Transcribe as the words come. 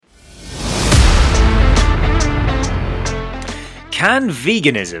Can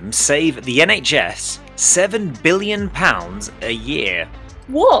veganism save the NHS £7 billion a year?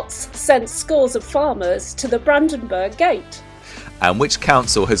 What's sent scores of farmers to the Brandenburg Gate? And which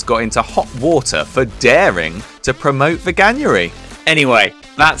council has got into hot water for daring to promote veganuary? Anyway,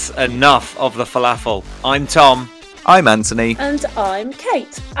 that's enough of the falafel. I'm Tom. I'm Anthony. And I'm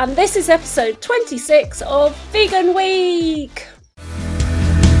Kate. And this is episode 26 of Vegan Week.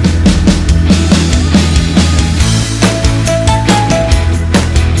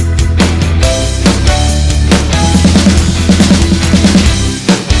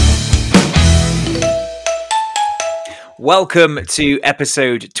 Welcome to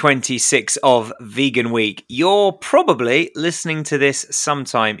episode 26 of Vegan Week. You're probably listening to this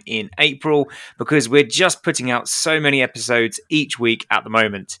sometime in April because we're just putting out so many episodes each week at the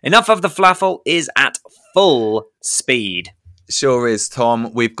moment. Enough of the falafel is at full speed. Sure is,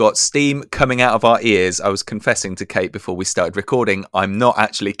 Tom. We've got steam coming out of our ears. I was confessing to Kate before we started recording, I'm not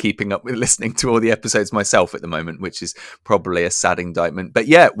actually keeping up with listening to all the episodes myself at the moment, which is probably a sad indictment. But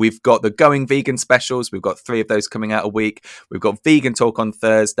yeah, we've got the Going Vegan specials. We've got 3 of those coming out a week. We've got Vegan Talk on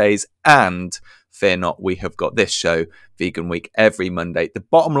Thursdays. And fear not, we have got this show, Vegan Week, every Monday. The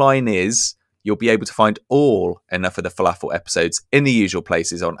bottom line is, you'll be able to find all Enough of the Falafel episodes in the usual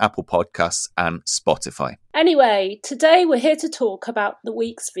places on Apple Podcasts and Spotify. Anyway, today we're here to talk about the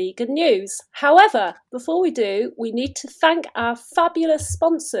week's vegan news. However, before we do, we need to thank our fabulous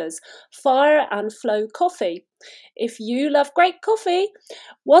sponsors, Fire and Flow Coffee. If you love great coffee,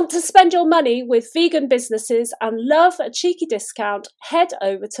 want to spend your money with vegan businesses and love a cheeky discount, head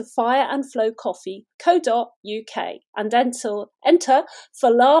over to fireandflowcoffee.co.uk and enter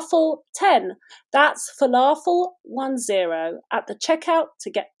falafel10. That's falafel10 at the checkout to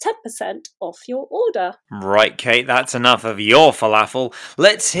get 10% off your order. Right, Kate, that's enough of your falafel.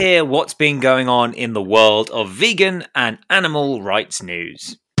 Let's hear what's been going on in the world of vegan and animal rights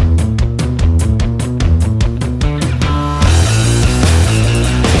news.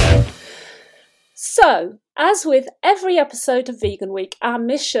 So, as with every episode of Vegan Week, our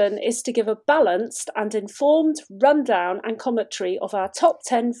mission is to give a balanced and informed rundown and commentary of our top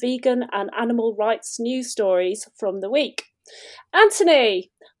 10 vegan and animal rights news stories from the week.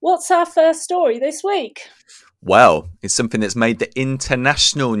 Anthony, what's our first story this week? Well, it's something that's made the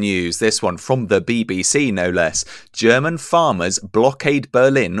international news, this one from the BBC no less. German farmers blockade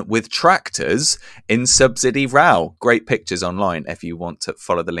Berlin with tractors in subsidy row. Great pictures online if you want to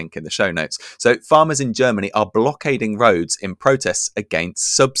follow the link in the show notes. So farmers in Germany are blockading roads in protests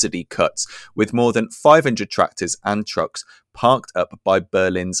against subsidy cuts, with more than 500 tractors and trucks parked up by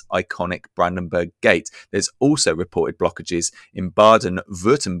Berlin's iconic Brandenburg Gate. There's also reported blockages in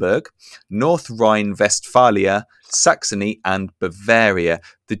Baden-Württemberg, North Rhine-Westphalia, Saxony and Bavaria.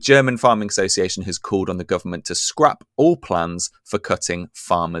 The German Farming Association has called on the government to scrap all plans for cutting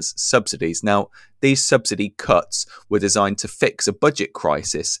farmers' subsidies. Now, these subsidy cuts were designed to fix a budget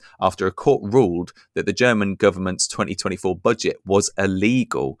crisis after a court ruled that the German government's 2024 budget was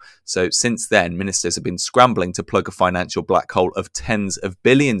illegal. So since then, ministers have been scrambling to plug a financial black hole of tens of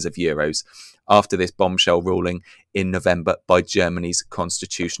billions of euros after this bombshell ruling in November by Germany's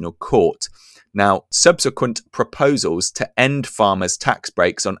Constitutional Court. Now, subsequent proposals to end farmers' tax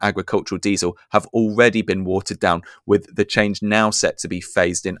breaks on agricultural diesel have already been watered down, with the change now set to be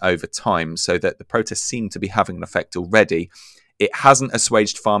phased in over time, so that the protests seem to be having an effect already. It hasn't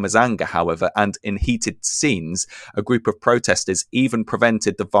assuaged farmers' anger, however, and in heated scenes, a group of protesters even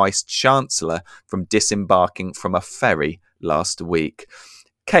prevented the Vice-Chancellor from disembarking from a ferry last week.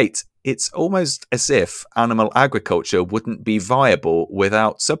 Kate, it's almost as if animal agriculture wouldn't be viable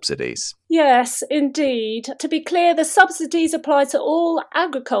without subsidies. Yes, indeed. To be clear, the subsidies apply to all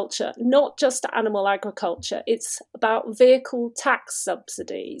agriculture, not just animal agriculture. It's about vehicle tax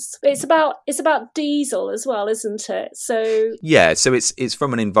subsidies. It's about diesel as well, isn't it? So yeah, so it's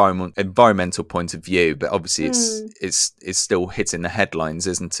from an environmental point of view, but obviously it's still hitting the headlines,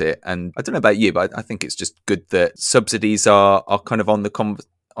 isn't it? And I don't know about you, but I think it's just good that subsidies are kind of on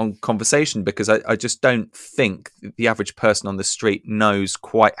conversation, because I just don't think the average person on the street knows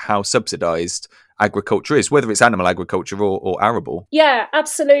quite how subsidised agriculture is, whether it's animal agriculture or arable. Yeah,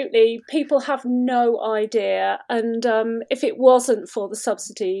 absolutely. People have no idea. And if it wasn't for the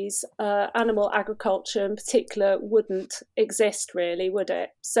subsidies, animal agriculture in particular wouldn't exist really, would it?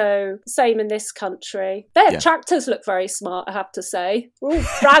 So same in this country. Their tractors look very smart, I have to say. They're all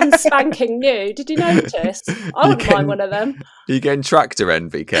brand spanking new. Did you notice? I wouldn't mind one of them. Are you getting tractor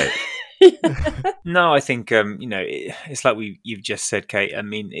envy, Kate? No, I think, it's like you've just said, Kate. I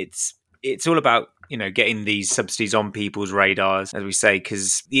mean, it's it's all about, getting these subsidies on people's radars, as we say,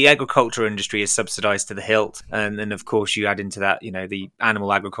 because the agriculture industry is subsidized to the hilt. And then, of course, you add into that, the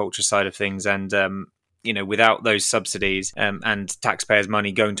animal agriculture side of things. And, without those subsidies and taxpayers'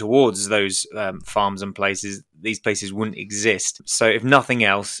 money going towards those farms and places, these places wouldn't exist. So if nothing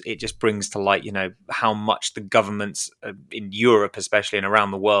else, it just brings to light, how much the governments in Europe, especially, and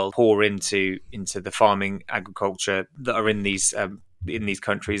around the world, pour into the farming agriculture that are in these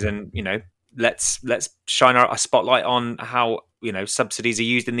countries. And, let's shine a spotlight on how, subsidies are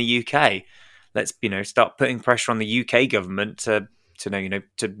used in the UK. Let's, start putting pressure on the UK government to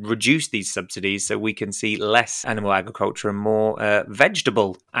reduce these subsidies so we can see less animal agriculture and more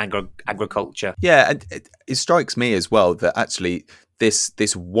vegetable agriculture. Yeah, and it strikes me as well that actually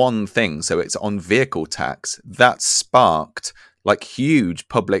this one thing, so it's on vehicle tax, that sparked like huge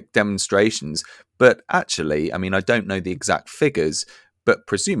public demonstrations. But actually, I mean, I don't know the exact figures, but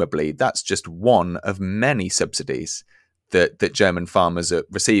presumably that's just one of many subsidies that German farmers are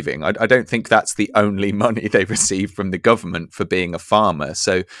receiving. I don't think that's the only money they receive from the government for being a farmer.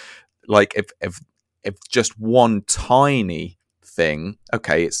 So, like, if just one tiny thing,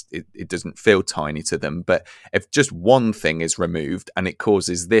 okay, it doesn't feel tiny to them, but if just one thing is removed and it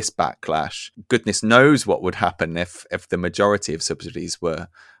causes this backlash, goodness knows what would happen if the majority of subsidies were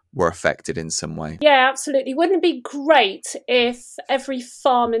affected in some way. Yeah, absolutely. Wouldn't it be great if every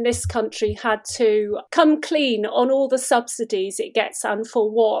farm in this country had to come clean on all the subsidies it gets and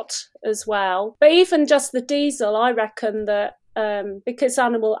for what as well? But even just the diesel, I reckon that because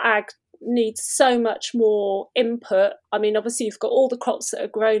animal ag needs so much more input. I mean, obviously you've got all the crops that are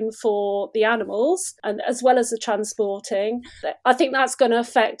grown for the animals and as well as the transporting. I think that's going to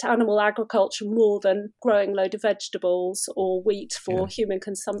affect animal agriculture more than growing a load of vegetables or wheat for human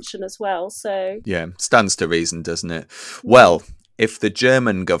consumption as well. So yeah, stands to reason, doesn't it? Well, if the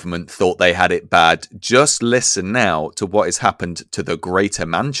German government thought they had it bad, just listen now to what has happened to the Greater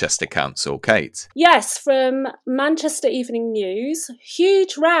Manchester Council, Kate. Yes, from Manchester Evening News,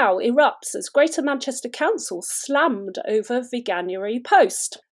 huge row erupts as Greater Manchester Council slammed over Veganuary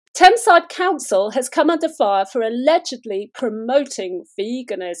post. Thameside Council has come under fire for allegedly promoting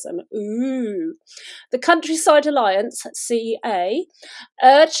veganism. Ooh. The Countryside Alliance, CA,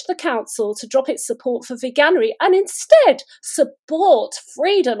 urged the council to drop its support for veganuary and instead support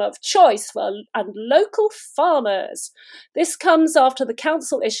freedom of choice and local farmers. This comes after the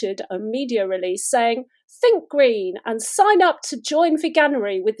council issued a media release saying, "Think green and sign up to join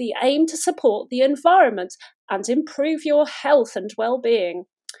veganuary with the aim to support the environment and improve your health and well-being."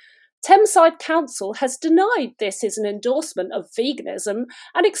 Thameside Council has denied this is an endorsement of veganism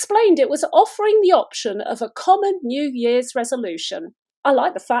and explained it was offering the option of a common New Year's resolution. I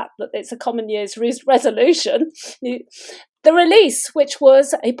like the fact that it's a common Year's resolution. The release, which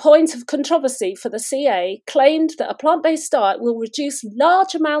was a point of controversy for the CA, claimed that a plant-based diet will reduce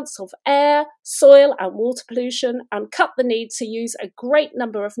large amounts of air, soil and water pollution and cut the need to use a great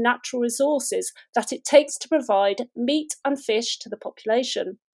number of natural resources that it takes to provide meat and fish to the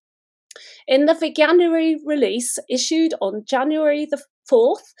population. In the Veganuary release issued on January the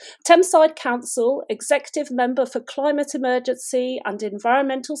 4th, Thameside Council Executive Member for Climate Emergency and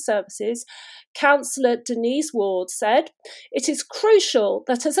Environmental Services, Councillor Denise Ward, said, "It is crucial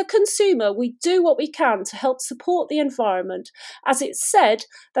that as a consumer we do what we can to help support the environment, as it said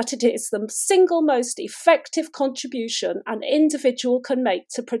that it is the single most effective contribution an individual can make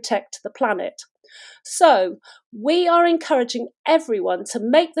to protect the planet. So, we are encouraging everyone to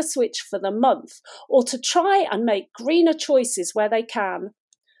make the switch for the month or to try and make greener choices where they can."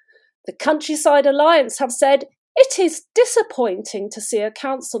 The Countryside Alliance have said, "It is disappointing to see a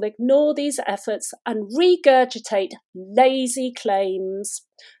council ignore these efforts and regurgitate lazy claims.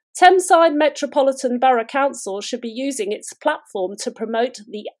 Thameside Metropolitan Borough Council should be using its platform to promote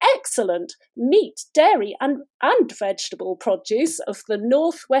the excellent meat, dairy and vegetable produce of the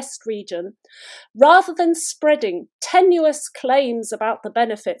North West region, rather than spreading tenuous claims about the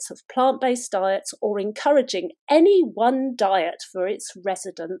benefits of plant-based diets or encouraging any one diet for its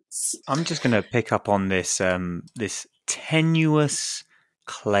residents." I'm just going to pick up on this tenuous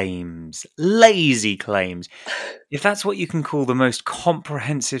claims, lazy claims. If that's what you can call the most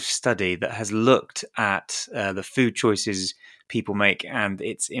comprehensive study that has looked at the food choices people make and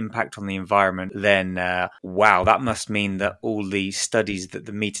its impact on the environment, then wow, that must mean that all the studies that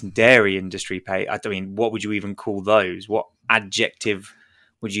the meat and dairy industry pay, I mean, what would you even call those? What adjective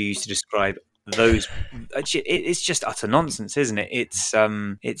would you use to describe those. It's just utter nonsense, isn't it? It's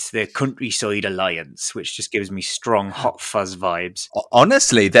the Countryside Alliance, which just gives me strong Hot Fuzz vibes.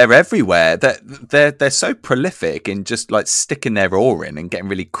 Honestly, they're everywhere. They're so prolific in just like sticking their oar in and getting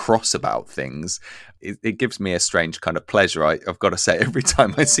really cross about things. It gives me a strange kind of pleasure. I've got to say, every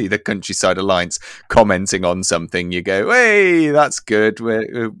time I see the Countryside Alliance commenting on something, you go, "Hey, that's good.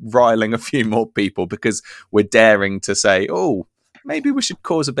 We're riling a few more people because we're daring to say, oh, maybe we should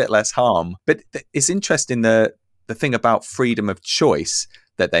cause a bit less harm." But it's interesting the thing about freedom of choice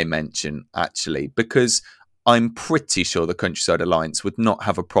that they mention, actually, because I'm pretty sure the Countryside Alliance would not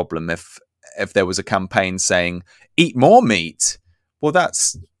have a problem if there was a campaign saying, eat more meat. Well,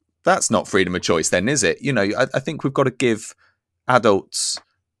 that's not freedom of choice then, is it? You know, I think we've got to give adults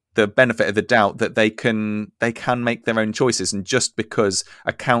the benefit of the doubt that they can make their own choices. And just because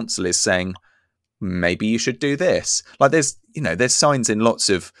a council is saying, maybe you should do this. Like there's signs in lots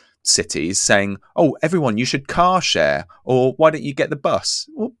of cities saying, oh, everyone, you should car share, or why don't you get the bus?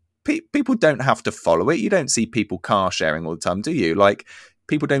 Well, people don't have to follow it. You don't see people car sharing all the time, do you? Like,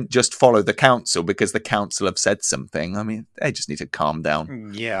 people don't just follow the council because the council have said something. I mean, they just need to calm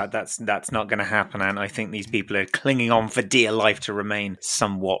down. Yeah, that's not going to happen. And I think these people are clinging on for dear life to remain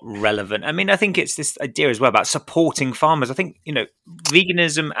somewhat relevant. I mean, I think it's this idea as well about supporting farmers. I think,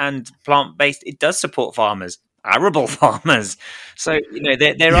 veganism and plant-based, it does support farmers. Arable farmers. So,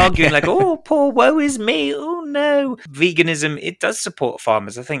 they're arguing like, oh, poor woe is me. Oh, no. Veganism, it does support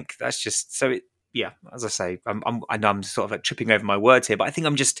farmers. I think that's just so it. Yeah, as I say, I'm sort of like tripping over my words here, but I think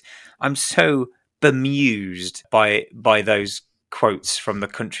I'm so bemused by those quotes from the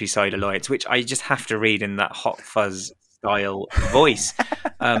Countryside Alliance, which I just have to read in that Hot Fuzz style voice.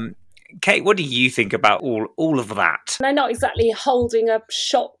 Kate, what do you think about all of that? They're not exactly holding a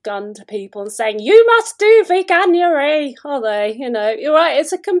shotgun to people and saying, you must do veganuary, are they? You're right,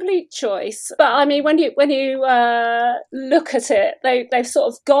 it's a complete choice. But I mean, when you look at it, they've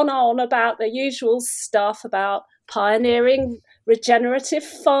sort of gone on about the usual stuff about pioneering regenerative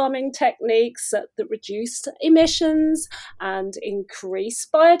farming techniques that reduce emissions and increase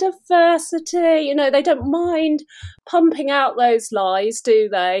biodiversity. They don't mind pumping out those lies, do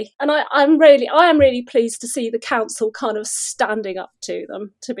they? And I am really pleased to see the council kind of standing up to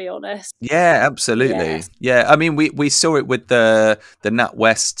them, to be honest. Yeah, absolutely. Yes. Yeah, I mean, we saw it with the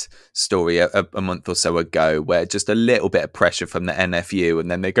NatWest story a month or so ago, where just a little bit of pressure from the NFU, and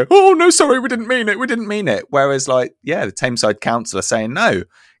then they go, oh, no, sorry, we didn't mean it. Whereas, like, yeah, the Tameside Council are saying, no,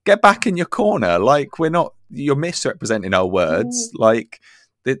 get back in your corner. Like, you're misrepresenting our words. Like,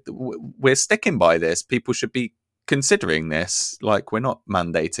 we're sticking by this. People should be considering this. Like, we're not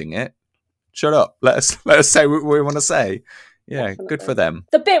mandating it. Shut up. Let us say what we want to say. Yeah, definitely. Good for them.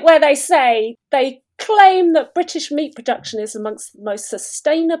 The bit where they claim that British meat production is amongst the most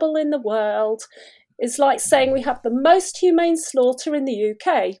sustainable in the world is like saying we have the most humane slaughter in the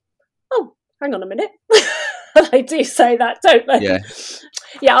UK. Oh, hang on a minute. They do say that, don't they? Yeah.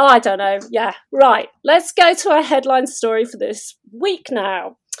 Yeah, I don't know. Yeah, right. Let's go to our headline story for this week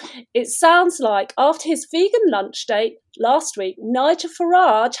now. It sounds like after his vegan lunch date last week, Nigel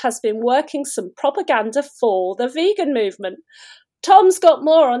Farage has been working some propaganda for the vegan movement. Tom's got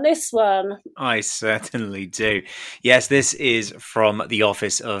more on this one. I certainly do. Yes, this is from the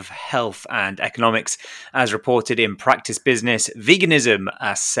Office of Health and Economics. As reported in Practice Business, veganism,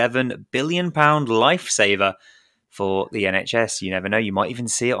 a £7 billion lifesaver for the NHS. You never know, you might even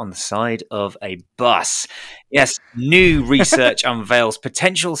see it on the side of a bus. Yes, new research unveils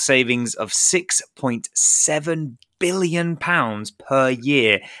potential savings of £6.7 billion per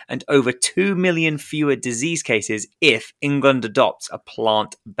year and over 2 million fewer disease cases if England adopts a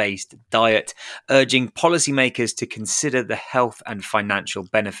plant-based diet, urging policymakers to consider the health and financial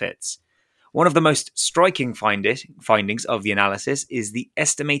benefits. One of the most striking findings of the analysis is the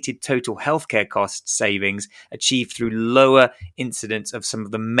estimated total healthcare cost savings achieved through lower incidence of some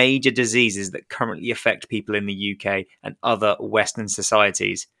of the major diseases that currently affect people in the UK and other Western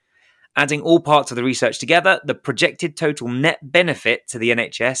societies. Adding all parts of the research together, the projected total net benefit to the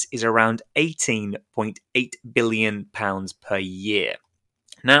NHS is around £18.8 billion per year.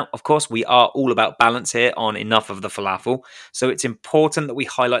 Now, of course, we are all about balance here on Enough of the Falafel, so it's important that we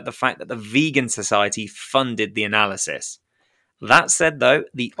highlight the fact that the Vegan Society funded the analysis. That said, though,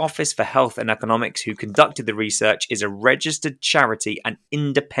 the Office for Health and Economics, who conducted the research, is a registered charity and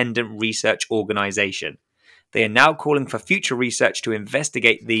independent research organisation. They are now calling for future research to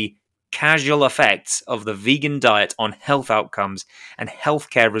investigate the causal effects of the vegan diet on health outcomes and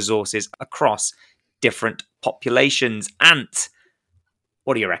healthcare resources across different populations. And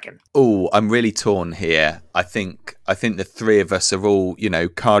What do you reckon? Oh, I'm really torn here. I think the three of us are all,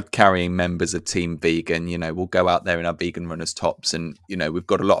 card carrying members of Team Vegan. We'll go out there in our vegan runners tops, and we've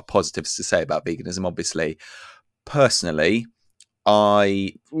got a lot of positives to say about veganism. Obviously, personally,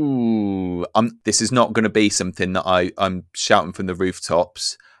 this is not going to be something that I'm shouting from the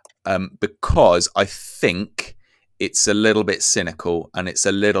rooftops, because I think it's a little bit cynical, and it's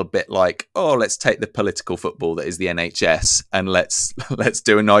a little bit like, oh, let's take the political football that is the NHS and let's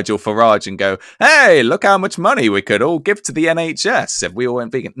do a Nigel Farage and go, hey, look how much money we could all give to the NHS if we all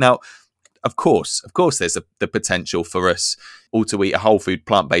went vegan. Now, of course, there's the potential for us all to eat a whole food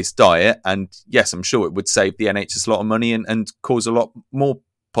plant-based diet, and yes, I'm sure it would save the NHS a lot of money and cause a lot more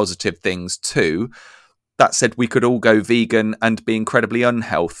positive things too. That said, we could all go vegan and be incredibly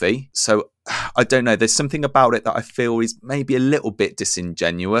unhealthy. So I don't know. There's something about it that I feel is maybe a little bit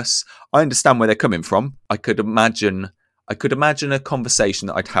disingenuous. I understand where they're coming from. I could imagine a conversation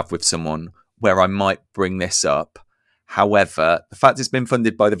that I'd have with someone where I might bring this up. However, the fact it's been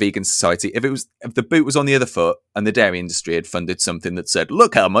funded by the Vegan Society, if the boot was on the other foot and the dairy industry had funded something that said,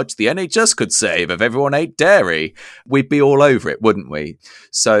 look how much the NHS could save if everyone ate dairy, we'd be all over it, wouldn't we?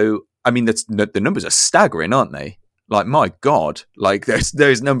 So, I mean, the numbers are staggering, aren't they? Like, my God, like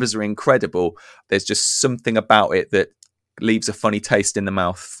those numbers are incredible. There's just something about it that leaves a funny taste in the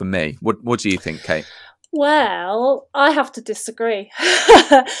mouth for me. What do you think, Kate? Well, I have to disagree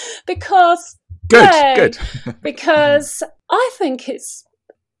because good. Because I think it's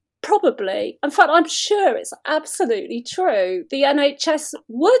probably, in fact, I'm sure it's absolutely true. The NHS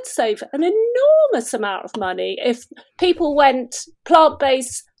would save an enormous amount of money if people went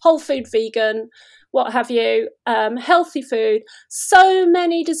plant-based, whole food vegan, what have you, healthy food. So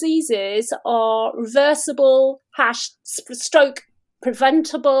many diseases are reversible, stroke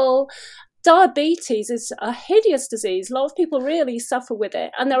preventable. Diabetes is a hideous disease. A lot of people really suffer with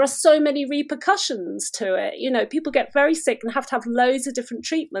it. And there are so many repercussions to it. People get very sick and have to have loads of different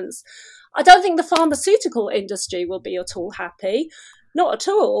treatments. I don't think the pharmaceutical industry will be at all happy. Not at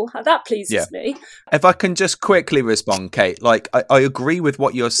all. That pleases me. If I can just quickly respond, Kate, like I agree with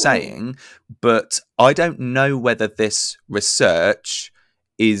what you're saying, but I don't know whether this research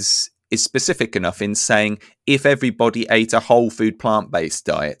is specific enough in saying if everybody ate a whole food plant-based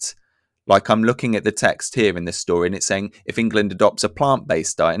diet. Like, I'm looking at the text here in this story, and it's saying if England adopts a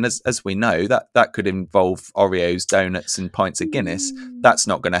plant-based diet, and as we know, that could involve Oreos, donuts, and pints of Guinness. That's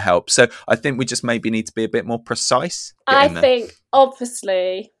not going to help. So I think we just maybe need to be a bit more precise. I think,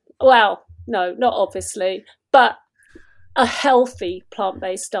 obviously, well, no, not obviously, but a healthy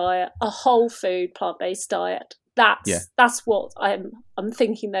plant-based diet, a whole food plant-based diet. That's what I'm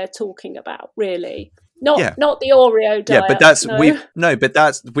thinking they're talking about, really. Not the Oreo diet. Yeah,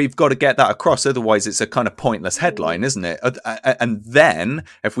 but we've got to get that across. Otherwise, it's a kind of pointless headline, isn't it? And then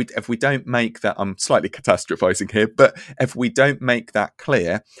if we don't make that, I'm slightly catastrophizing here, but if we don't make that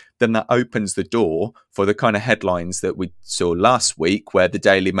clear, then that opens the door for the kind of headlines that we saw last week, where the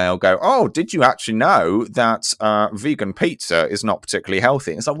Daily Mail go, "Oh, did you actually know that vegan pizza is not particularly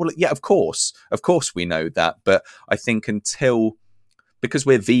healthy?" And it's like, well, yeah, of course we know that, but I think because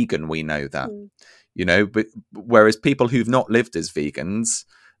we're vegan, we know that. But whereas people who've not lived as vegans,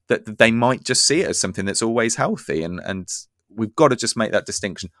 that they might just see it as something that's always healthy, and we've got to just make that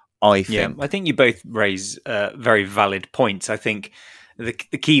distinction. I think you both raise very valid points. I think the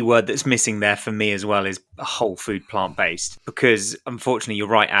key word that's missing there for me as well is whole food plant-based, because unfortunately you're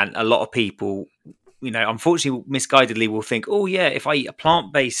right, Anne, a lot of people, unfortunately misguidedly will think, oh yeah, if I eat a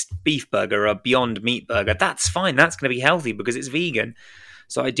plant-based beef burger or a Beyond Meat burger, that's fine, that's going to be healthy because it's vegan.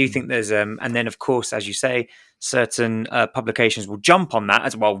 So I do think there's, and then of course, as you say, certain publications will jump on that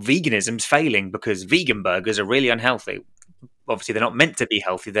as well. Veganism's failing because vegan burgers are really unhealthy. Obviously, they're not meant to be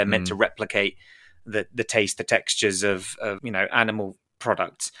healthy. They're meant to replicate the taste, the textures of animal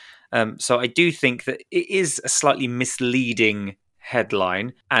products. So I do think that it is a slightly misleading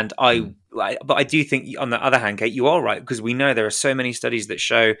headline, and but I do think, on the other hand, Kate, you are right, because we know there are so many studies that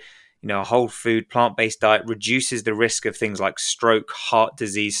show, a whole food plant-based diet reduces the risk of things like stroke, heart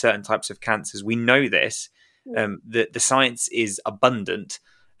disease, certain types of cancers. We know this. The science is abundant.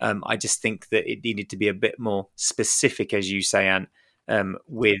 I just think that it needed to be a bit more specific, as you say, Anne,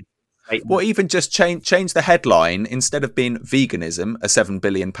 with. Well, even just change the headline. Instead of being veganism, a £7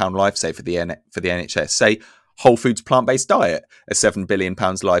 billion lifesaver for the NHS, say whole foods plant-based diet, a £7 billion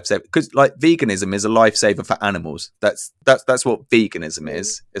lifesaver, because veganism is a lifesaver for animals. That's what veganism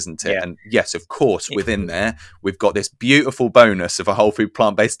is, isn't it? And yes, of course, within there we've got this beautiful bonus of a whole food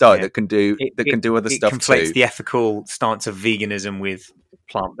plant-based diet that can do other stuff too. It conflates the ethical stance of veganism with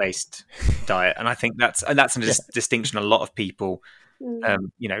plant-based diet, and I think that's a distinction a lot of people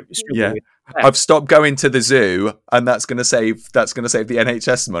Yeah, I've stopped going to the zoo, and that's going to save the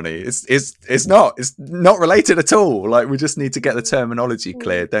NHS money. It's not related at all. Like, we just need to get the terminology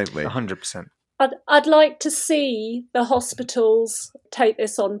clear, don't we? 100%. I'd like to see the hospitals take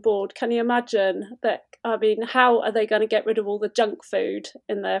this on board. Can you imagine that? I mean, how are they going to get rid of all the junk food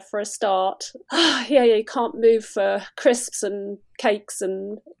in there for a start? Yeah, you can't move for crisps and cakes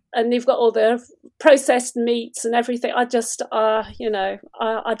and you've got all the processed meats and everything. I just, I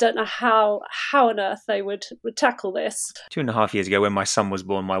don't know how on earth they would tackle this. 2.5 years ago, when my son was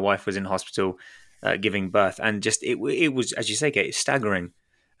born, my wife was in hospital giving birth, and just it was, as you say, Kate, staggering.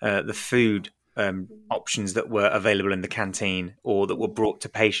 The food options that were available in the canteen or that were brought to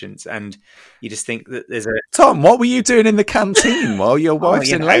patients, and you just think that there's a... Tom, what were you doing in the canteen while your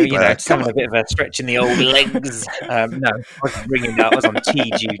wife's in labour? Just having a bit of a stretch in the old legs. No, I was bringing that. I was on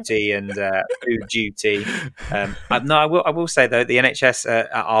tea duty and food duty. I will say though, the NHS at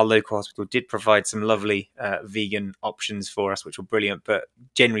our local hospital did provide some lovely vegan options for us, which were brilliant. But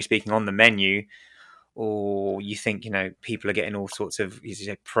generally speaking, on the menu, or you think, people are getting all sorts of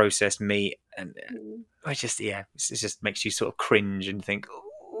processed meat, and it just makes you sort of cringe and think,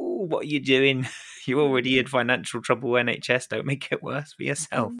 oh, what are you doing? You're already in financial trouble, NHS. Don't make it worse for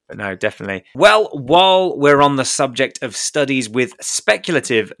yourself. But no, definitely. Well, while we're on the subject of studies with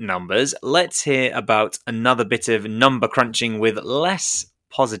speculative numbers, let's hear about another bit of number crunching with less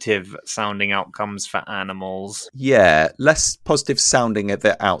positive sounding outcomes for animals. Yeah, less positive sounding at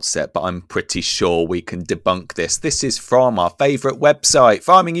the outset, but I'm pretty sure we can debunk this. This is from our favourite website,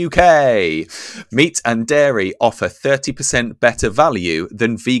 Farming UK. Meat and dairy offer 30% better value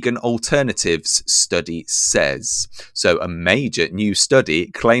than vegan alternatives, study says. So a major new study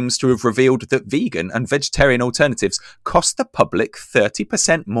claims to have revealed that vegan and vegetarian alternatives cost the public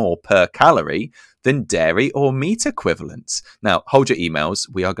 30% more per calorie than dairy or meat equivalents. Now, hold your emails.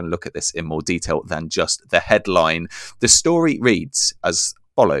 We are going to look at this in more detail than just the headline. The story reads as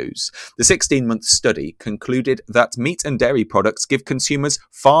follows. The 16-month study concluded that meat and dairy products give consumers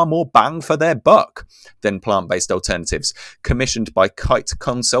far more bang for their buck than plant-based alternatives, commissioned by Kite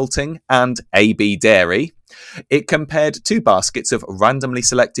Consulting and AB Dairy. It compared two baskets of randomly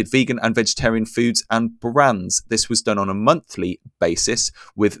selected vegan and vegetarian foods and brands. This was done on a monthly basis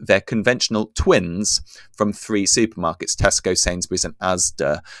with their conventional twins from three supermarkets, Tesco, Sainsbury's and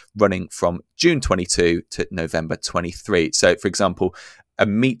Asda, running from June 22 to November 23. So, for example, a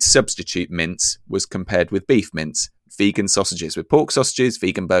meat substitute mince was compared with beef mince, vegan sausages with pork sausages,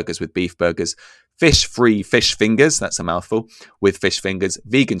 vegan burgers with beef burgers, fish-free fish fingers, that's a mouthful, with fish fingers,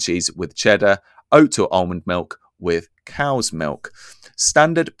 vegan cheese with cheddar, oat or almond milk with cow's milk.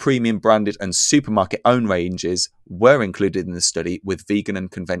 Standard, premium branded and supermarket owned ranges were included in the study, with vegan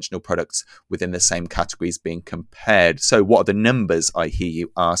and conventional products within the same categories being compared. So what are the numbers, I hear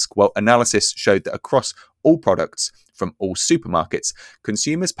you ask? Well, analysis showed that across all products from all supermarkets,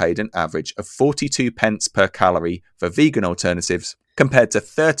 consumers paid an average of 42 pence per calorie for vegan alternatives, compared to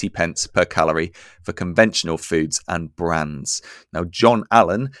 30 pence per calorie for conventional foods and brands. Now, John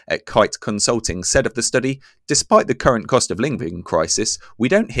Allen at Kite Consulting said of the study, despite the current cost of living crisis, we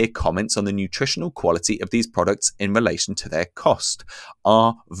don't hear comments on the nutritional quality of these products in relation to their cost.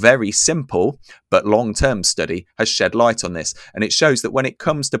 Our very simple but long-term study has shed light on this, and it shows that when it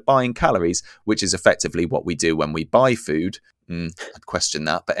comes to buying calories, which is effectively what we do when we buy food, I'd question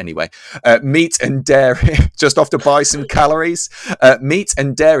that, but anyway. Meat and dairy, just off to buy some calories. Meat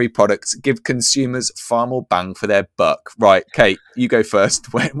and dairy products give consumers far more bang for their buck. Right, Kate, you go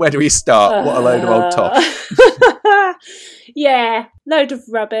first. Where do we start? What a load of old tosh. Yeah, load of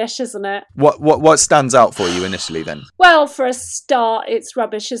rubbish, isn't it? What stands out for you initially then? Well, for a start, it's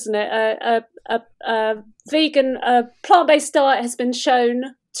rubbish, isn't it? A vegan, plant-based diet has been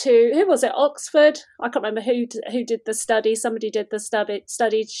shown to, who was it, Oxford? I can't remember who did the study. Somebody did the study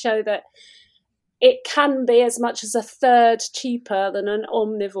to show that it can be as much as a third cheaper than an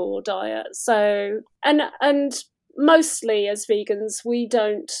omnivore diet. So, and mostly as vegans, we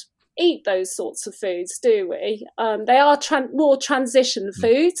don't eat those sorts of foods, do we? They are more transition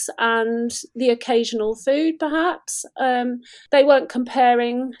foods and the occasional food, perhaps. They weren't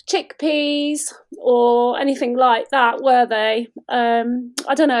comparing chickpeas or anything like that, were they? I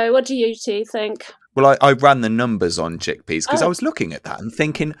don't know. What do you two think? Well, I ran the numbers on chickpeas because I Oh, was looking at that and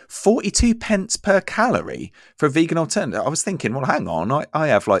thinking 42 pence per calorie for a vegan alternative. I was thinking, well, hang on, I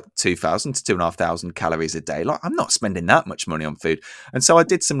have like 2,000 to 2,500 calories a day. Like, I'm not spending that much money on food. And so I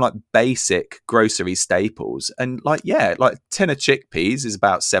did some like basic grocery staples. And like, yeah, like a tin of chickpeas is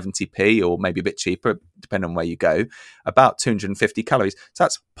about 70p or maybe a bit cheaper, depending on where you go, about 250 calories. So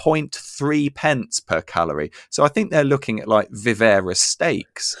that's 0.3 pence per calorie. So I think they're looking at like Vivera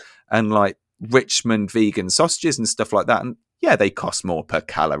steaks and like Richmond vegan sausages and stuff like that, and yeah, they cost more per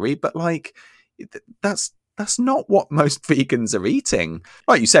calorie, but like that's not what most vegans are eating.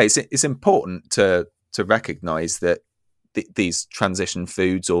 Like you say, it's important to recognize that these transition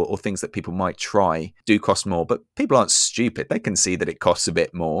foods or things that people might try do cost more, but people aren't stupid. They can see that it costs a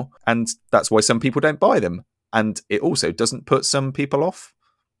bit more, and that's why some people don't buy them, and it also doesn't put some people off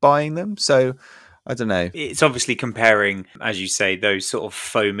buying them. So I don't know. It's obviously comparing, as you say, those sort of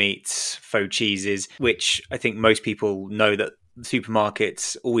faux meats, faux cheeses, which I think most people know that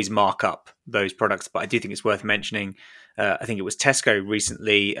supermarkets always mark up those products. But I do think it's worth mentioning. I think it was Tesco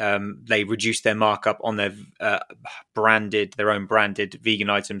recently. They reduced their markup on their their own branded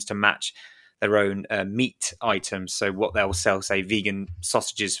vegan items to match their own meat items. So what they'll sell, say, vegan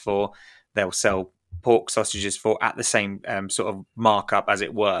sausages for, they'll sell pork sausages for at the same sort of markup, as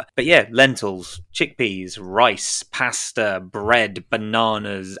it were. But yeah, lentils, chickpeas, rice, pasta, bread,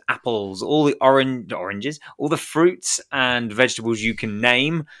 bananas, apples, all the oranges, all the fruits and vegetables you can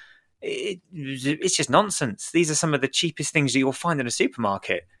name. It's just nonsense. These are some of the cheapest things that you'll find in a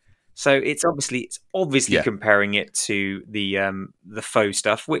supermarket. So it's obviously Yeah. comparing it to the faux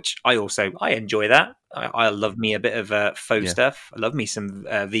stuff, which I enjoy that. I love me a bit of faux Yeah. stuff. I love me some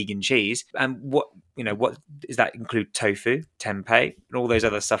vegan cheese. And what does that include? Tofu, tempeh, and all those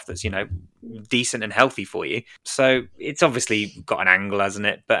other stuff that's decent and healthy for you. So it's obviously got an angle, hasn't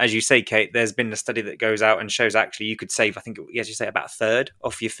it? But as you say, Kate, there's been a study that goes out and shows actually you could save, I think, as you say, about a third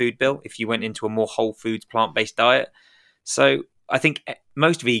off your food bill if you went into a more whole foods, plant-based diet. So I think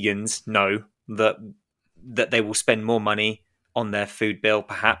most vegans know that they will spend more money on their food bill,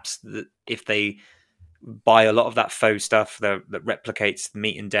 perhaps, that if they buy a lot of that faux stuff that replicates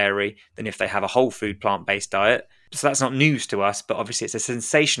meat and dairy than if they have a whole food plant-based diet. So that's not news to us, but obviously it's a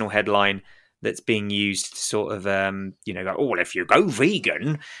sensational headline that's being used to sort of, go, oh, well, if you go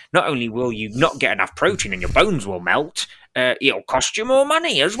vegan, not only will you not get enough protein and your bones will melt, it'll cost you more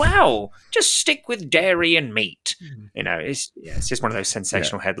money as well. Just stick with dairy and meat. It's just one of those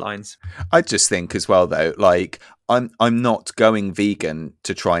sensational headlines. I just think as well, though, like I'm not going vegan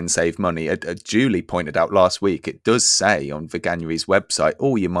to try and save money. Julie pointed out last week, it does say on Veganuary's website,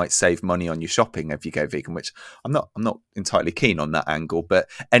 oh, you might save money on your shopping if you go vegan, which I'm not entirely keen on that angle. But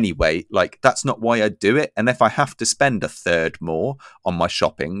anyway, like that's not why I do it. And if I have to spend a third more on my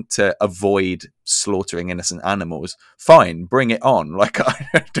shopping to avoid slaughtering innocent animals, fine, bring it on. Like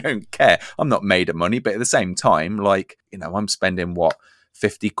I don't care. I'm not made of money, but at the same time, like, I'm spending what,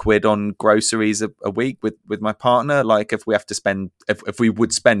 50 quid on groceries a week with my partner. Like if we have to spend, if we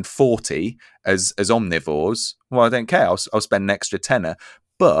would spend 40 as omnivores, well, I don't care. I'll spend an extra tenner.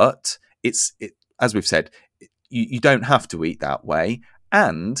 But it's as we've said, you don't have to eat that way.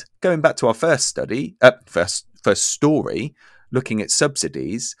 And going back to our first study, first story, looking at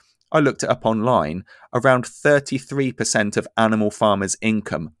subsidies, I looked it up online. Around 33% of animal farmers'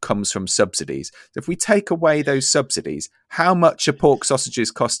 income comes from subsidies. So if we take away those subsidies, how much are pork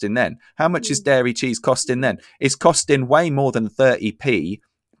sausages costing then? How much is dairy cheese costing then? It's costing way more than 30p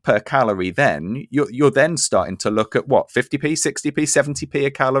per calorie then. You're then starting to look at what, 50p, 60p, 70p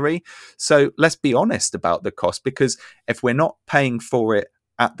a calorie? So let's be honest about the cost, because if we're not paying for it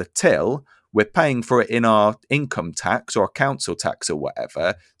at the till, we're paying for it in our income tax or our council tax or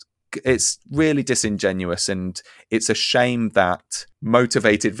whatever. It's really disingenuous, and it's a shame that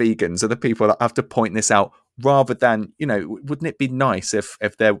motivated vegans are the people that have to point this out, rather than, wouldn't it be nice if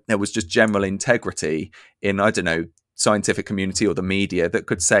there was just general integrity in, I don't know, scientific community or the media that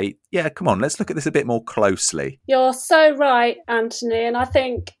could say, yeah, come on, let's look at this a bit more closely. You're so right, Anthony, and I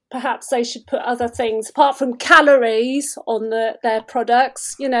think perhaps they should put other things apart from calories on their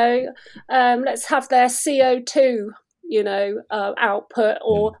products. Let's have their CO2 output,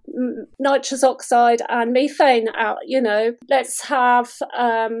 or nitrous oxide and methane out. Let's have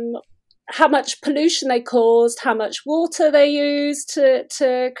how much pollution they caused, how much water they used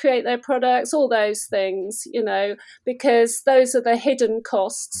to create their products, all those things, because those are the hidden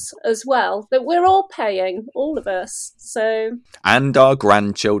costs as well that we're all paying, all of us. So, and our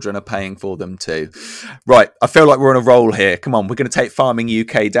grandchildren are paying for them too. Right, I feel like we're on a roll here. Come on, we're going to take Farming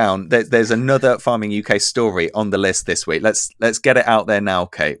UK down. There's another Farming UK story on the list this week. Let's get it out there now,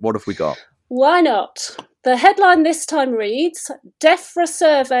 Kate. What have we got? Why not? The headline this time reads, DEFRA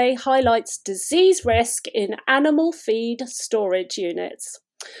survey highlights disease risk in animal feed storage units.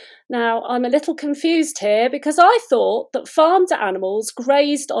 Now, I'm a little confused here because I thought that farmed animals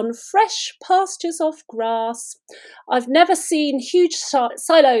grazed on fresh pastures of grass. I've never seen huge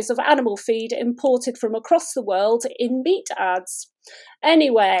silos of animal feed imported from across the world in meat ads.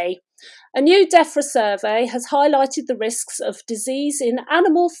 Anyway, a new DEFRA survey has highlighted the risks of disease in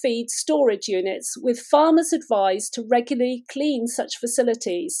animal feed storage units, with farmers advised to regularly clean such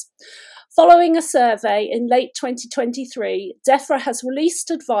facilities. Following a survey in late 2023, DEFRA has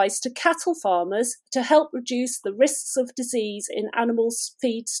released advice to cattle farmers to help reduce the risks of disease in animal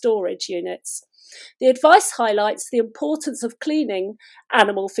feed storage units. The advice highlights the importance of cleaning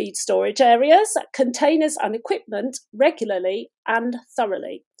animal feed storage areas, containers and equipment regularly and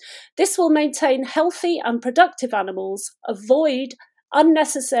thoroughly. This will maintain healthy and productive animals, avoid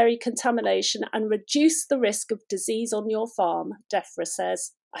unnecessary contamination and reduce the risk of disease on your farm, DEFRA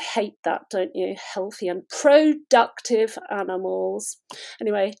says. I hate that, don't you? Healthy and productive animals.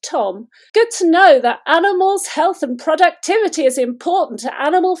 Anyway, Tom, good to know that animals' health and productivity is important to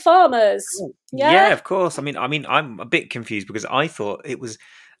animal farmers. Yeah, of course. I mean, I'm a bit confused because I thought it was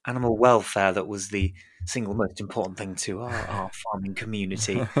animal welfare that was the single most important thing to our farming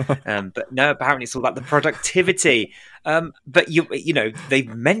community. But no, apparently it's all about the productivity. But you know, they've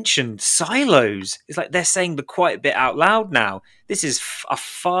mentioned silos. It's like they're saying the quite a bit out loud now. This is a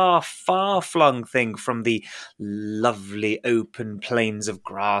far, far flung thing from the lovely open plains of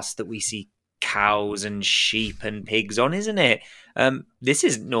grass that we see cows and sheep and pigs on, isn't it? This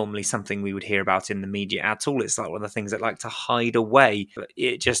isn't normally something we would hear about in the media at all. It's like one of the things that like to hide away. But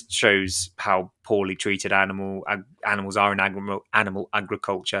it just shows how poorly treated animals are in animal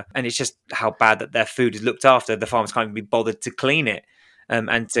agriculture, and it's just how bad that their food is looked after. The farmers can't even be bothered to clean it,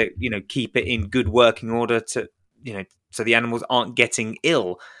 and to keep it in good working order to so the animals aren't getting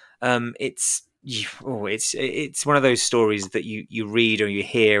ill. It's one of those stories that you read or you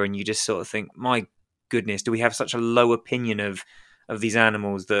hear and you just sort of think, my goodness, do we have such a low opinion of these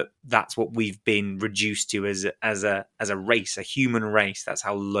animals that's what we've been reduced to as a race, a human race? That's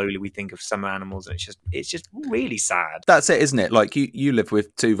how lowly we think of some animals, and it's just really sad. That's it, isn't it? Like you live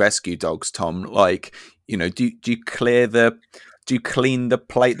with 2 rescue dogs, Tom. Like, do you clean the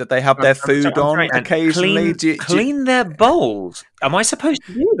plate that they have their food on occasionally? Clean their bowls? Am I supposed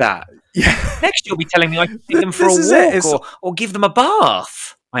to do that? Yeah. Next you'll be telling me I should take them for a walk or give them a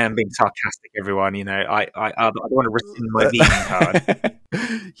bath. I am being sarcastic, everyone. I don't want to rescind my vegan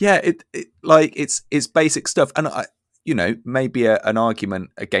card. Yeah, it's basic stuff, and maybe an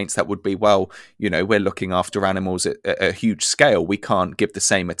argument against that would be, well, we're looking after animals at a huge scale. We can't give the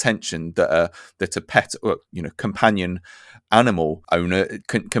same attention that a pet or companion animal owner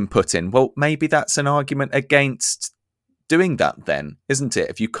can put in. Well, maybe that's an argument against doing that then, isn't it?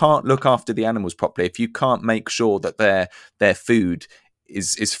 If you can't look after the animals properly, if you can't make sure that their food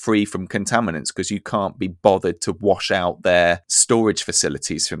is free from contaminants because you can't be bothered to wash out their storage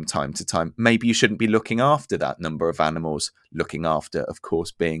facilities from time to time, maybe you shouldn't be looking after that number of animals. Looking after, of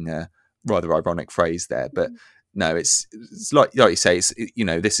course, being a rather ironic phrase there, but no, it's like you say,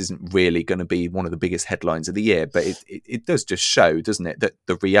 this isn't really going to be one of the biggest headlines of the year, but it does just show, doesn't it, that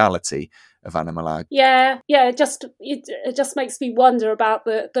the reality of animal ag. Yeah, it just makes me wonder about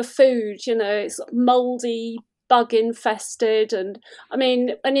the food. It's mouldy, bug infested, and I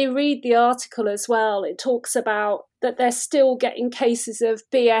mean, when you read the article as well, it talks about that they're still getting cases of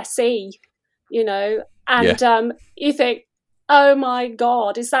BSE, and you think, oh my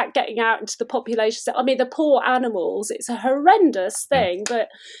God, is that getting out into the population? I mean, the poor animals, it's a horrendous thing. But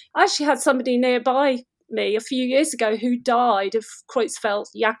I actually had somebody nearby me a few years ago who died of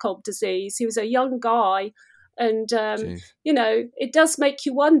Creutzfeldt-Jakob disease. He was a young guy. And, it does make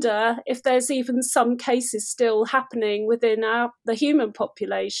you wonder if there's even some cases still happening within the human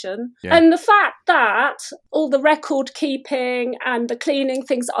population. Yeah. And the fact that all the record keeping and the cleaning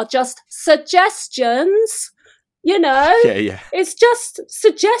things are just suggestions, it's just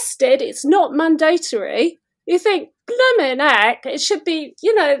suggested, it's not mandatory. You think, blimmin' heck, it should be,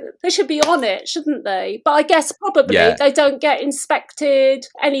 they should be on it, shouldn't they? But I guess probably they don't get inspected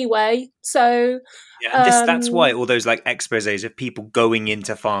anyway. So that's why all those exposés of people going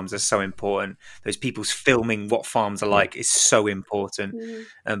into farms are so important. Those people's filming what farms are like is so important,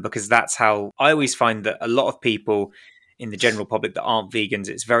 because that's how I always find that a lot of people in the general public that aren't vegans,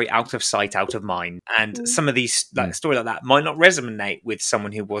 it's very out of sight, out of mind. And some of these story like that might not resonate with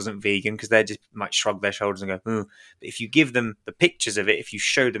someone who wasn't vegan because they just might shrug their shoulders and go, but if you give them the pictures of it, if you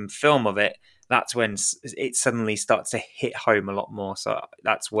show them film of it, that's when it suddenly starts to hit home a lot more. So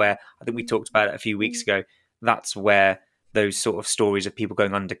that's where, I think we talked about it a few weeks ago, that's where those sort of stories of people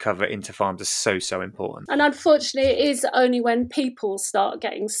going undercover into farms are so important. And unfortunately, it is only when people start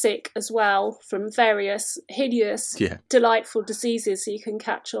getting sick as well from various hideous, delightful diseases you can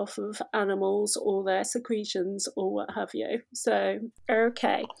catch off of animals or their secretions or what have you. So,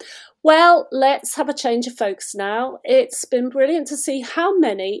 okay. Well, let's have a change of focus now. It's been brilliant to see how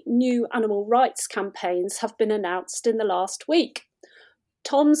many new animal rights campaigns have been announced in the last week.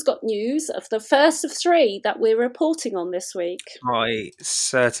 Tom's got news of the first of 3 that we're reporting on this week. I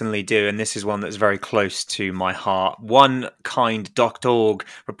certainly do, and this is one that's very close to my heart. OneKind.org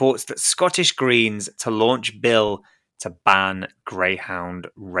reports that Scottish Greens to launch bill to ban greyhound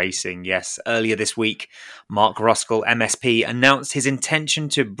racing. Yes, earlier this week, Mark Ruskell, MSP, announced his intention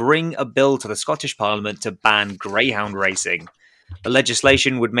to bring a bill to the Scottish Parliament to ban greyhound racing. The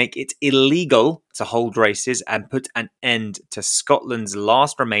legislation would make it illegal to hold races and put an end to Scotland's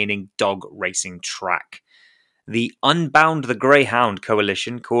last remaining dog racing track. The Unbound the Greyhound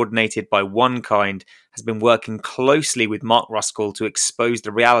coalition, coordinated by OneKind, has been working closely with Mark Ruskell to expose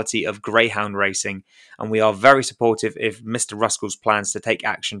the reality of greyhound racing, and we are very supportive of Mr. Ruskell's plans to take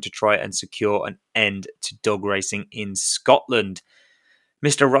action to try and secure an end to dog racing in Scotland.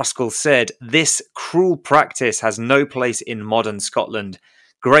 Mr. Ruskell said, "This cruel practice has no place in modern Scotland.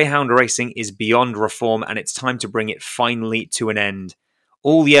 Greyhound racing is beyond reform and it's time to bring it finally to an end.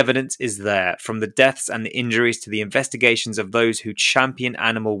 All the evidence is there, from the deaths and the injuries to the investigations of those who champion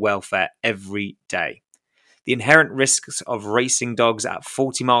animal welfare every day. The inherent risks of racing dogs at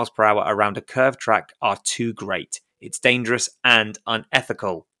 40 miles per hour around a curved track are too great. It's dangerous and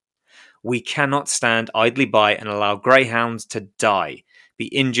unethical. We cannot stand idly by and allow greyhounds to die, be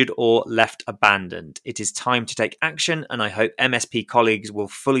injured or left abandoned. It is time to take action, and I hope MSP colleagues will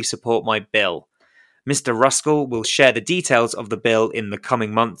fully support my bill. Mr. Ruskell will share the details of the bill in the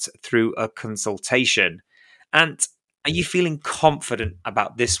coming months through a consultation." And are you feeling confident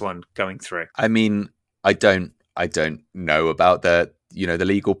about this one going through? I mean, I don't know about the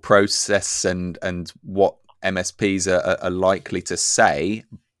legal process and what MSPs are likely to say,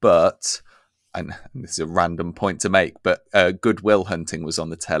 but, and this is a random point to make, but Goodwill Hunting was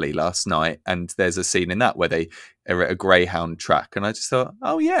on the telly last night, and there's a scene in that where they are at a greyhound track, and I just thought,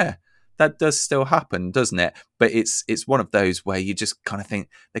 oh yeah, that does still happen, doesn't it? But it's one of those where you just kind of think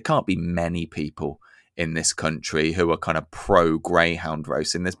there can't be many people in this country who are kind of pro greyhound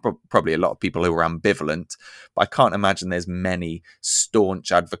racing. There's probably a lot of people who are ambivalent, but I can't imagine there's many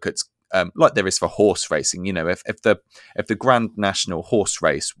staunch advocates like there is for horse racing. You know, if the Grand National Horse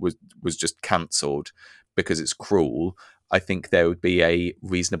Race was just cancelled because it's cruel, I think there would be a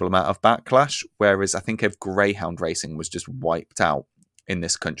reasonable amount of backlash. Whereas I think if greyhound racing was just wiped out in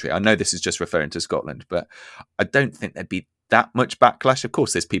this country, I know this is just referring to Scotland, but I don't think there'd be that much backlash. Of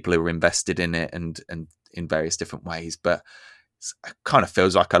course, there's people who are invested in it and in various different ways, but it kind of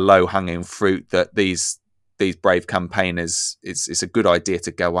feels like a low-hanging fruit that these brave campaigners, it's a good idea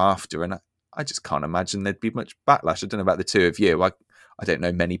to go after, and I just can't imagine there'd be much backlash. I don't know about the two of you. I don't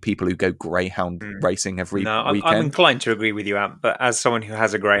know many people who go greyhound racing every weekend. I'm inclined to agree with you, Ant, but as someone who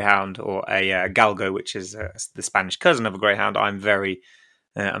has a greyhound, or a galgo, which is the Spanish cousin of a greyhound, I'm very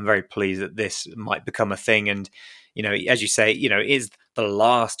pleased that this might become a thing. And as you say, it is the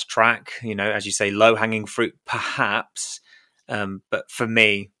last track. As you say, low-hanging fruit, perhaps. But for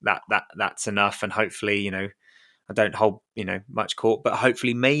me, that's enough. And hopefully, I don't hold much court, but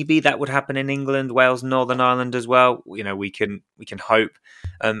hopefully, maybe that would happen in England, Wales, Northern Ireland as well. We can hope.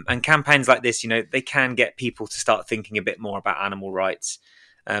 And campaigns like this, they can get people to start thinking a bit more about animal rights.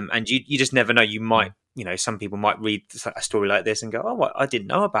 And you just never know. You might, some people might read a story like this and go, "Oh, I didn't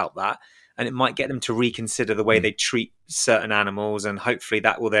know about that." And it might get them to reconsider the way they treat certain animals, and hopefully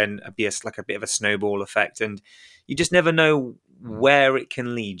that will then be like a bit of a snowball effect. And you just never know where it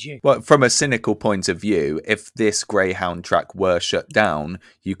can lead you. Well, from a cynical point of view, if this greyhound track were shut down,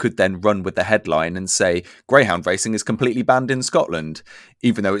 you could then run with the headline and say greyhound racing is completely banned in Scotland,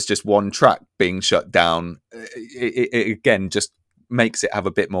 even though it's just one track being shut down. It again just makes it have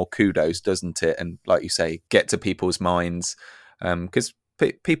a bit more kudos, doesn't it? And like you say, get to people's minds, because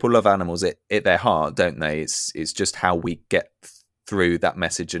people love animals at their heart, don't they? It's just how we get through that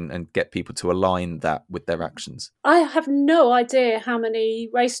message and get people to align that with their actions. I have no idea how many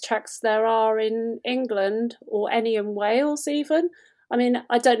racetracks there are in England, or any in Wales even. I mean,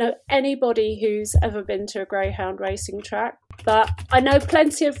 I don't know anybody who's ever been to a greyhound racing track. But I know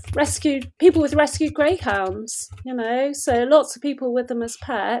plenty of people with rescued greyhounds, so lots of people with them as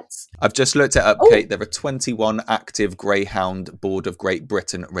pets. I've just looked it up, Kate. There are 21 active Greyhound Board of Great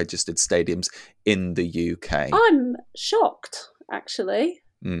Britain registered stadiums in the UK. I'm shocked, actually.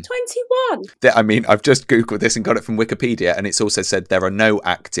 21. I mean, I've just Googled this and got it from Wikipedia, and it's also said there are no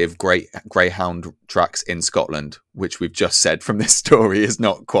active Greyhound tracks in Scotland, which we've just said from this story is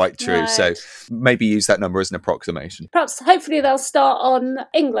not quite true. Right. So maybe use that number as an approximation. Perhaps, hopefully they'll start on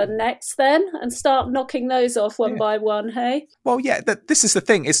England next then and start knocking those off one by one, hey? Well, yeah, this is the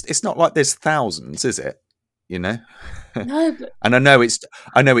thing. It's not like there's thousands, is it? No, but... and I know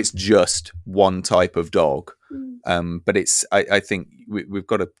it's just one type of dog. But I think we've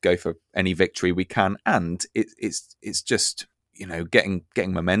got to go for any victory we can, and it's just getting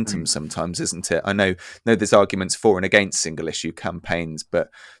momentum sometimes, isn't it? I know there's arguments for and against single issue campaigns, but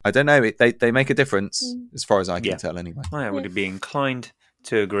I don't know, they make a difference as far as I can tell anyway. I would be inclined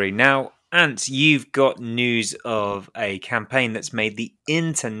to agree. Now, Ant, you've got news of a campaign that's made the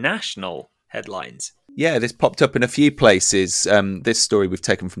international headlines. Yeah, this popped up in a few places. This story we've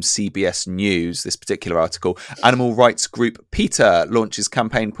taken from CBS News, this particular article. Animal rights group PETA launches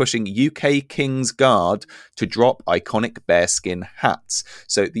campaign pushing UK King's Guard to drop iconic bearskin hats.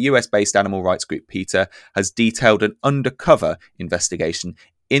 So the US-based animal rights group PETA has detailed an undercover investigation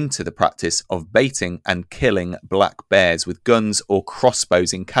into the practice of baiting and killing black bears with guns or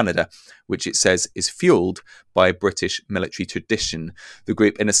crossbows in Canada, which it says is fueled by a British military tradition. The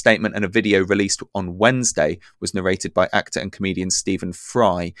group, in a statement and a video released on Wednesday, was narrated by actor and comedian Stephen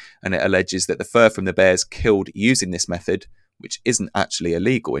Fry, and it alleges that the fur from the bears killed using this method, which isn't actually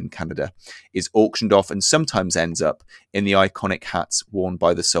illegal in Canada, is auctioned off and sometimes ends up in the iconic hats worn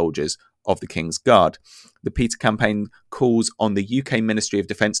by the soldiers of the King's Guard. The PETA campaign calls on the UK Ministry of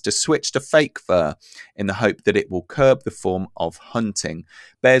Defence to switch to fake fur in the hope that it will curb the form of hunting.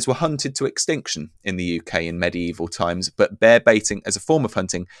 Bears were hunted to extinction in the UK in medieval times, but bear baiting as a form of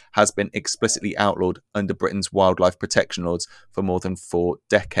hunting has been explicitly outlawed under Britain's wildlife protection laws for more than 4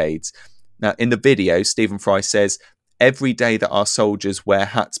 decades. Now, in the video, Stephen Fry says, "Every day that our soldiers wear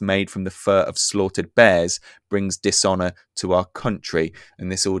hats made from the fur of slaughtered bears brings dishonour to our country."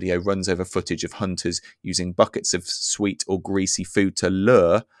 And this audio runs over footage of hunters using buckets of sweet or greasy food to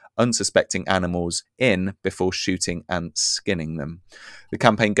lure unsuspecting animals in before shooting and skinning them. The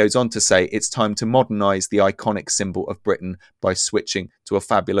campaign goes on to say it's time to modernise the iconic symbol of Britain by switching to a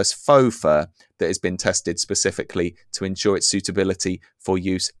fabulous faux fur that has been tested specifically to ensure its suitability for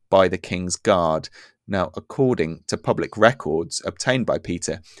use by the King's Guard. Now, according to public records obtained by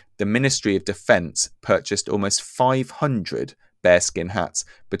PETA, the Ministry of Defence purchased almost 500 bearskin hats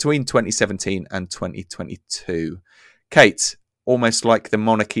between 2017 and 2022. Kate, almost like the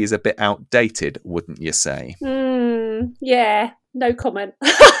monarchy is a bit outdated, wouldn't you say? Yeah, no comment.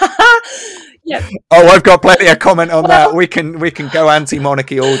 Yep. Oh, I've got plenty of comment on that. We can go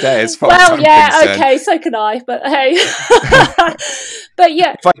anti-monarchy all day as far as I'm concerned. Okay, so can I. But hey, but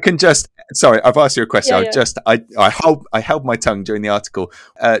yeah. If I can just, sorry, I've asked you a question. I held my tongue during the article.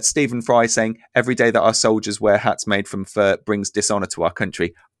 Stephen Fry saying every day that our soldiers wear hats made from fur brings dishonour to our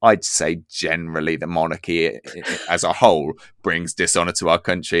country. I'd say generally the monarchy as a whole brings dishonour to our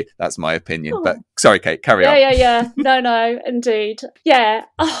country. That's my opinion. But sorry, Kate, carry on. Yeah. No, indeed. Yeah.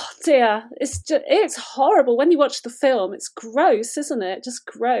 Oh dear, it's horrible when you watch the film. It's gross, isn't it? Just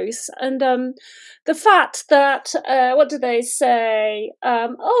gross. And the fact that what do they say?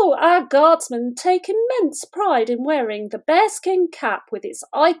 Our guardsmen take immense pride in wearing the bearskin cap with its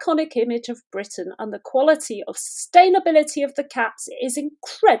iconic image of Britain, and the quality of sustainability of the caps is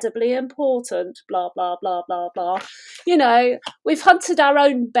incredibly important. Blah blah blah blah blah. You know, we've hunted our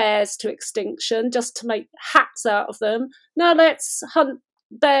own bears to extinction just to make hats out of them. Now let's hunt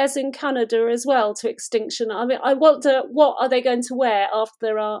bears in Canada as well to extinction. I mean, I wonder what are they going to wear after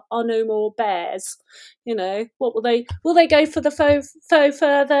there are no more bears? You know, what will they go for the faux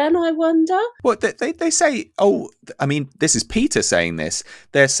fur then, I wonder? Well, they say, I mean, this is PETA saying this.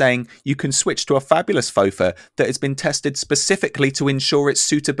 They're saying you can switch to a fabulous faux fur that has been tested specifically to ensure its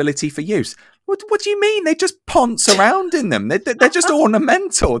suitability for use. What do you mean? They just ponce around in them. They're just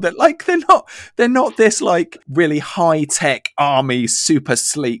ornamental. They're not this like really high tech army super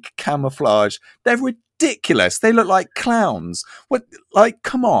sleek camouflage. They're ridiculous. They look like clowns. What? Like,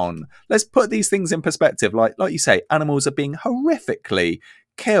 come on. Let's put these things in perspective. Like you say, animals are being horrifically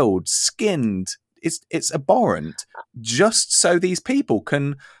killed, skinned. It's abhorrent. Just so these people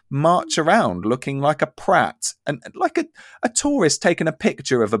can march around looking like a prat and like a tourist taking a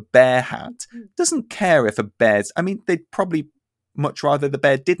picture of a bear hat doesn't care if a bear's. I mean, they'd probably much rather the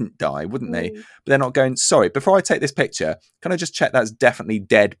bear didn't die, wouldn't they? But they're not going, sorry, before I take this picture, can I just check that's definitely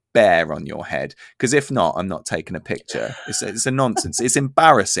dead bear on your head? Because if not, I'm not taking a picture. It's a nonsense. It's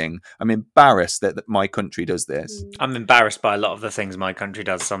embarrassing. I'm embarrassed that my country does this. I'm embarrassed by a lot of the things my country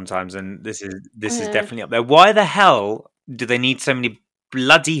does sometimes, and this is definitely up there. Why the hell do they need so many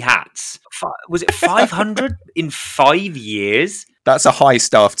bloody hats? Was it 500 in 5 years? That's a high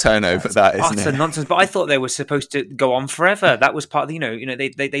staff turnover, isn't it? Utter nonsense. But I thought they were supposed to go on forever. That was part of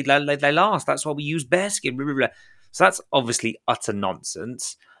they last. That's why we use bearskin. Blah, blah, blah. So that's obviously utter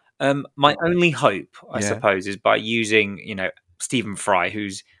nonsense. My only hope, I suppose, is by using Stephen Fry,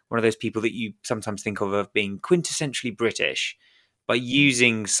 who's one of those people that you sometimes think of being quintessentially British, by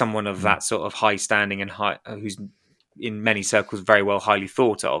using someone of that sort of high standing and who's in many circles very well highly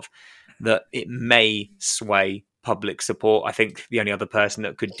thought of, that it may sway public support. I think the only other person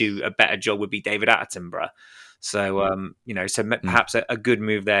that could do a better job would be David Attenborough. So, perhaps a good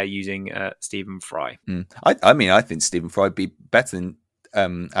move there using Stephen Fry. I think Stephen Fry would be better than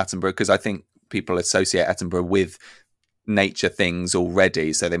Attenborough, because I think people associate Attenborough with nature things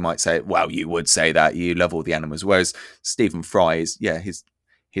already. So they might say, well, you would say that, you love all the animals. Whereas Stephen Fry is,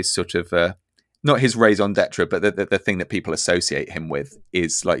 his sort of, not his raison d'etre, but the thing that people associate him with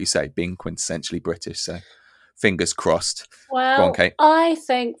is, like you say, being quintessentially British. So fingers crossed. Well, go on, Kate. I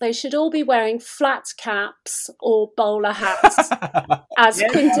think they should all be wearing flat caps or bowler hats,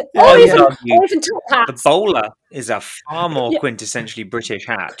 or even top hats. The bowler is a far more quintessentially British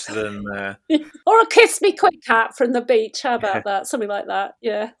hat than, or a kiss me quick hat from the beach. How about that? Something like that.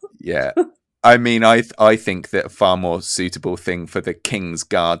 Yeah. Yeah. I mean, I think that a far more suitable thing for the King's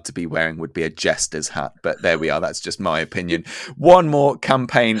Guard to be wearing would be a jester's hat. But there we are. That's just my opinion. One more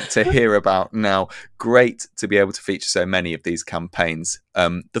campaign to hear about now. Great to be able to feature so many of these campaigns.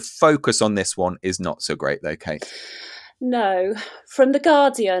 The focus on this one is not so great, though, Kate. No. From The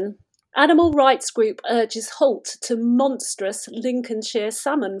Guardian, animal rights group urges halt to monstrous Lincolnshire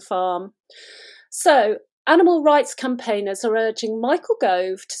salmon farm. So, animal rights campaigners are urging Michael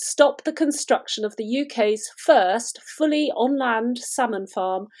Gove to stop the construction of the UK's first fully on-land salmon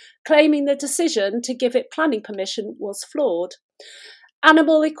farm, claiming the decision to give it planning permission was flawed.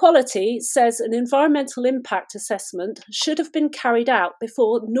 Animal Equality says an environmental impact assessment should have been carried out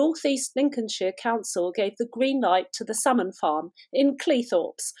before North East Lincolnshire Council gave the green light to the salmon farm in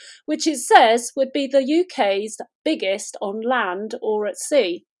Cleethorpes, which it says would be the UK's biggest on land or at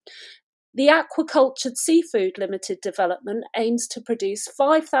sea. The Aquacultured Seafood Limited development aims to produce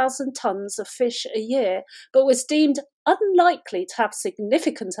 5,000 tonnes of fish a year, but was deemed unlikely to have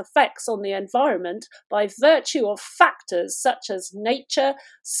significant effects on the environment by virtue of factors such as nature,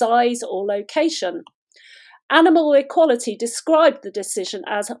 size, or location. Animal Equality described the decision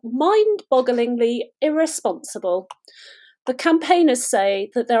as mind-bogglingly irresponsible. The campaigners say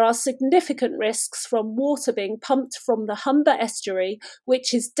that there are significant risks from water being pumped from the Humber estuary,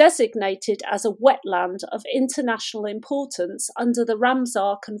 which is designated as a wetland of international importance under the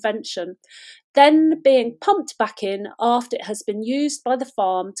Ramsar Convention, then being pumped back in after it has been used by the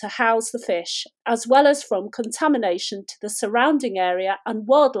farm to house the fish, as well as from contamination to the surrounding area and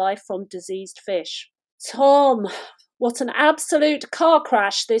wildlife from diseased fish. Tom, what an absolute car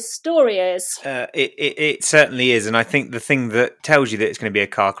crash this story is. It certainly is. And I think the thing that tells you that it's going to be a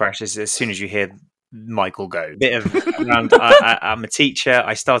car crash is as soon as you hear Michael Gove. I'm a teacher.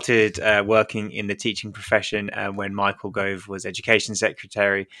 I started working in the teaching profession when Michael Gove was Education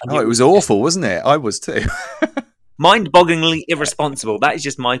Secretary. Oh, it was awful, wasn't it? I was too. Mind-bogglingly irresponsible. That is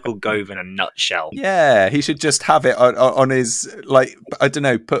just Michael Gove in a nutshell. Yeah, he should just have it on his, like, I don't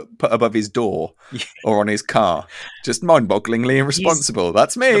know, put above his door or on his car. Just mind-bogglingly irresponsible.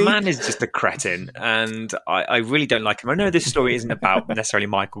 That's me. The man is just a cretin, and I really don't like him. I know this story isn't about necessarily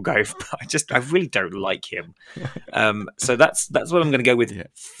Michael Gove, but I really don't like him. So that's what I'm going to go with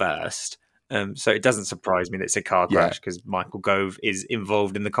first. So it doesn't surprise me that it's a car crash because Michael Gove is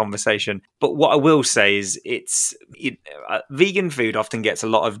involved in the conversation. But what I will say is vegan food often gets a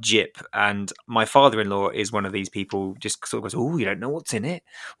lot of jip, and my father-in-law is one of these people just sort of goes, "Oh, you don't know what's in it?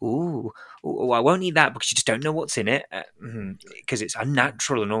 Oh, I won't eat that because you just don't know what's in it because it's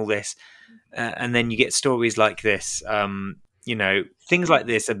unnatural and all this." And then you get stories like this. Things like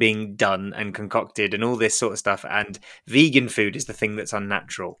this are being done and concocted and all this sort of stuff, and vegan food is the thing that's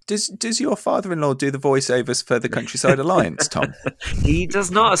unnatural. Does your father-in-law do the voiceovers for the Countryside Alliance, Tom? He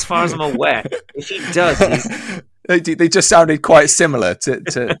does not, as far as I'm aware. If he does, they just sounded quite similar to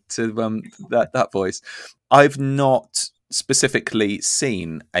that voice. I've not specifically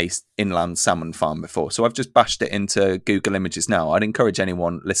seen a inland salmon farm before. So I've just bashed it into Google Images now. I'd encourage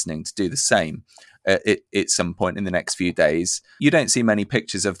anyone listening to do the same at some point in the next few days. You don't see many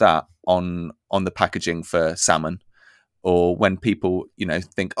pictures of that on the packaging for salmon, or when people,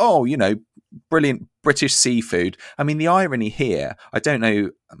 think, oh, brilliant British seafood. I mean, the irony here, I don't know,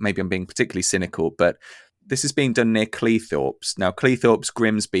 maybe I'm being particularly cynical, but this is being done near Cleethorpes. Now, Cleethorpes,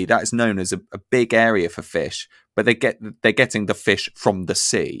 Grimsby, that is known as a big area for fish, but they're getting the fish from the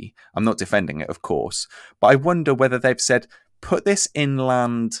sea. I'm not defending it, of course, but I wonder whether they've said, put this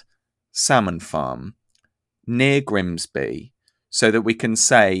inland salmon farm near Grimsby so that we can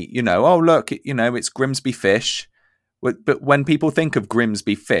say, oh, look, it's Grimsby fish. But when people think of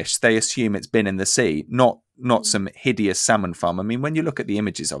Grimsby fish, they assume it's been in the sea, not some hideous salmon farm. I mean, when you look at the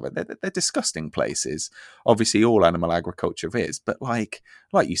images of it, they're disgusting places. Obviously, all animal agriculture is, but like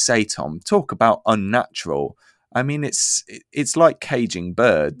you say, Tom, talk about unnatural. I mean, it's like caging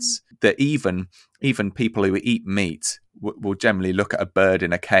birds. That even people who eat meat will generally look at a bird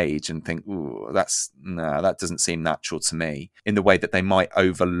in a cage and think, "Ooh, that doesn't seem natural to me." In the way that they might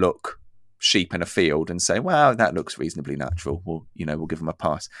overlook sheep in a field and say, well, that looks reasonably natural. We'll give them a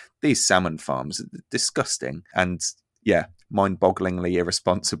pass. These salmon farms are disgusting and, mind-bogglingly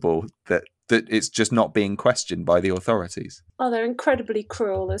irresponsible that it's just not being questioned by the authorities. Oh, they're incredibly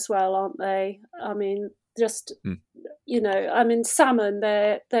cruel as well, aren't they? I mean, just, salmon,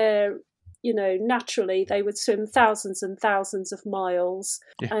 they're naturally they would swim thousands and thousands of miles,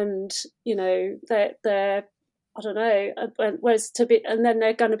 and, they're I don't know, and then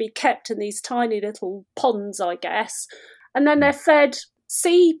they're going to be kept in these tiny little ponds, I guess, and then they're fed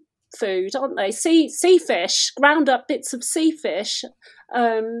seafood, aren't they? Sea fish, ground up bits of sea fish.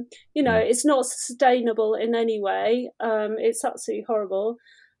 It's not sustainable in any way. It's absolutely horrible.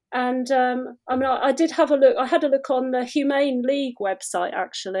 And I did have a look. I had a look on the Humane League website.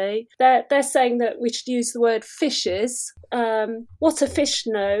 Actually, they're saying that we should use the word fishes. What a Fish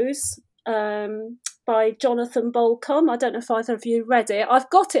Knows. By Jonathan Bolcom. I don't know if either of you read it. I've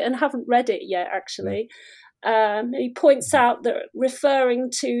got it and haven't read it yet, actually. He points out that referring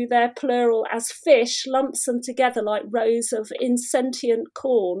to their plural as fish lumps them together like rows of insentient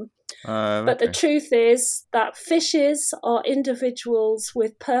corn. But the truth is that fishes are individuals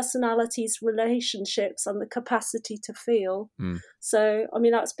with personalities, relationships, and the capacity to feel. So, I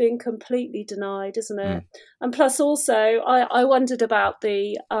mean, that's being completely denied, isn't it? And plus, also, I wondered about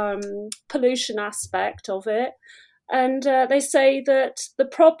the pollution aspect of it. And they say that the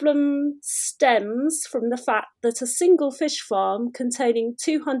problem stems from the fact that a single fish farm containing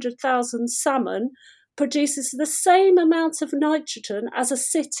 200,000 salmon produces the same amount of nitrogen as a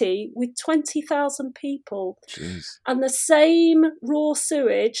city with 20,000 people. Jeez. And the same raw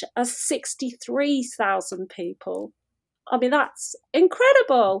sewage as 63,000 people. I mean, that's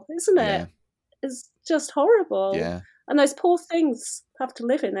incredible, isn't it? Yeah. It's just horrible. Yeah. And those poor things have to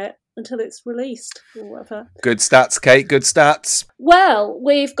live in it until it's released or whatever. Good stats, Kate, good stats. Well,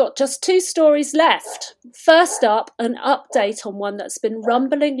 we've got just 2 stories left. First up, an update on one that's been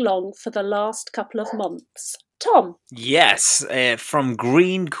rumbling along for the last couple of months. Tom? Yes, from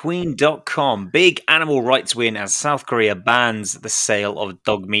greenqueen.com. Big animal rights win as South Korea bans the sale of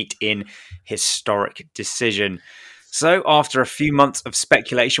dog meat in historic decision. So, after a few months of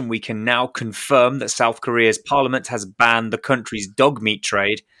speculation, we can now confirm that South Korea's parliament has banned the country's dog meat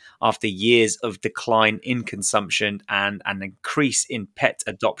trade after years of decline in consumption and an increase in pet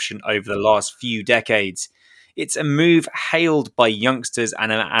adoption over the last few decades. It's a move hailed by youngsters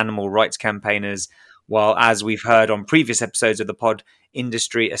and animal rights campaigners, while, as we've heard on previous episodes of the pod,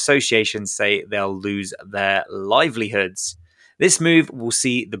 industry associations say they'll lose their livelihoods. This move will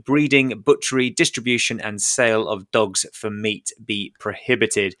see the breeding, butchery, distribution and sale of dogs for meat be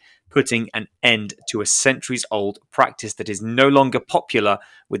prohibited, putting an end to a centuries-old practice that is no longer popular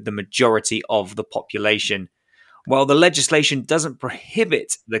with the majority of the population. While the legislation doesn't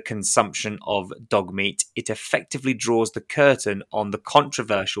prohibit the consumption of dog meat, it effectively draws the curtain on the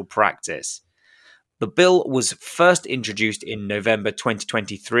controversial practice. The bill was first introduced in November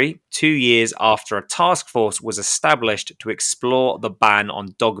 2023, 2 years after a task force was established to explore the ban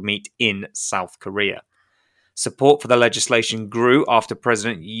on dog meat in South Korea. Support for the legislation grew after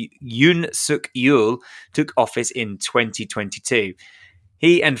President Yoon Suk-yeol took office in 2022.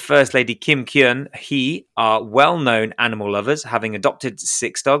 He and First Lady Kim Kyun-hee are well-known animal lovers, having adopted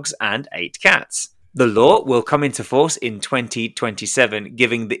 6 dogs and 8 cats. The law will come into force in 2027,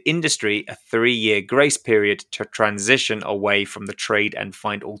 giving the industry a 3-year grace period to transition away from the trade and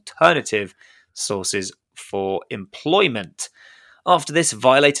find alternative sources for employment. After this,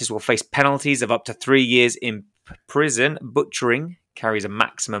 violators will face penalties of up to 3 years in prison, butchering carries a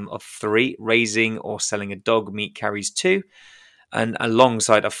maximum of 3. Raising or selling a dog meat carries 2. And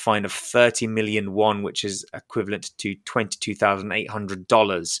alongside a fine of 30 million won, which is equivalent to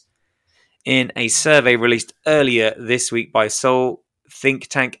 $22,800. In a survey released earlier this week by Seoul think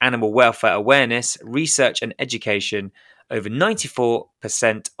tank Animal Welfare Awareness, Research and Education, over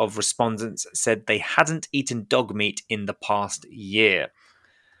 94% of respondents said they hadn't eaten dog meat in the past year.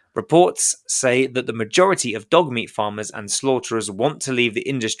 Reports say that the majority of dog meat farmers and slaughterers want to leave the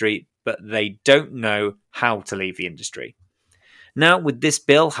industry, but they don't know how to leave the industry. Now, with this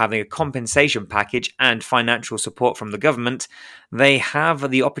bill having a compensation package and financial support from the government, they have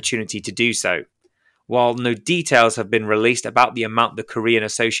the opportunity to do so. While no details have been released about the amount the Korean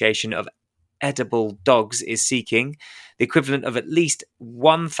Association of Edible Dogs is seeking, the equivalent of at least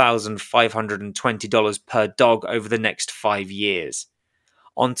 $1,520 per dog over the next 5 years,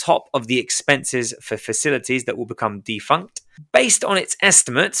 on top of the expenses for facilities that will become defunct. Based on its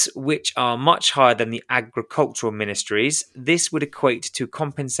estimates, which are much higher than the agricultural ministry's, this would equate to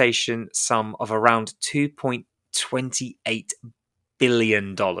compensation sum of around $2.28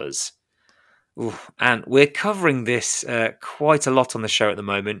 billion. Ooh, and we're covering this quite a lot on the show at the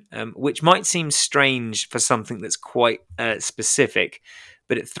moment, which might seem strange for something that's quite specific,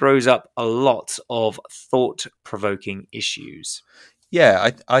 but it throws up a lot of thought-provoking issues. Yeah,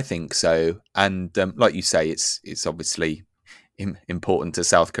 I think so. And like you say, it's obviously important to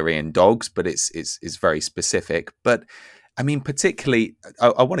South Korean dogs, but it's very specific. But I mean, particularly,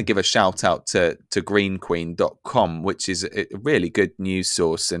 I want to give a shout out to greenqueen.com, which is a really good news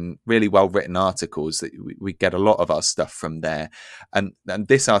source and really well written articles that we get a lot of our stuff from there. And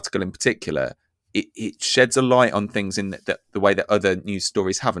this article in particular, it sheds a light on things in the way that other news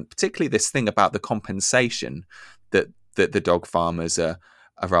stories haven't, particularly this thing about the compensation that the dog farmers are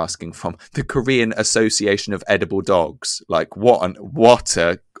asking from the Korean Association of Edible Dogs. Like what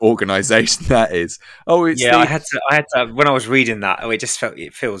a organization that is. Oh, it's I had to when I was reading that.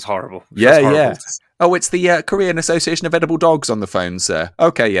 It feels horrible. Yeah. Oh, it's the Korean Association of Edible Dogs on the phone, sir.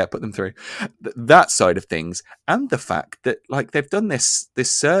 Okay, yeah, put them through. That side of things, and the fact that like they've done this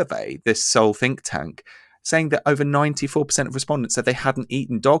survey, this Seoul think tank, saying that over 94% of respondents said they hadn't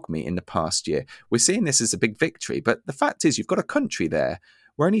eaten dog meat in the past year. We're seeing this as a big victory, but the fact is you've got a country there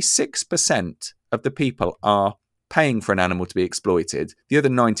where only 6% of the people are paying for an animal to be exploited. The other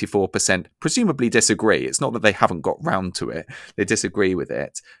 94% presumably disagree. It's not that they haven't got round to it. They disagree with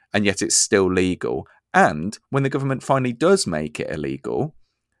it, and yet it's still legal. And when the government finally does make it illegal,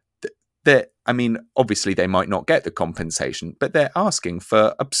 I mean, obviously they might not get the compensation, but they're asking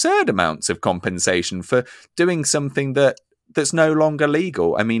for absurd amounts of compensation for doing something that's no longer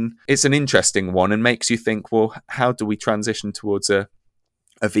legal. I mean, it's an interesting one and makes you think, well, how do we transition towards a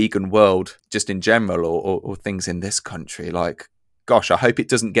vegan world just in general or things in this country? Like, gosh, I hope it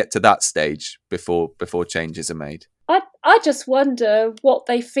doesn't get to that stage before changes are made. I just wonder what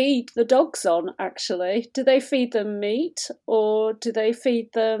they feed the dogs on, actually. Do they feed them meat or do they feed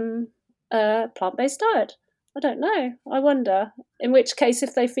them a plant-based diet? I don't know. I wonder. In which case,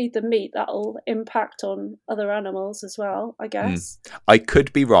 if they feed them meat, that'll impact on other animals as well, I guess. I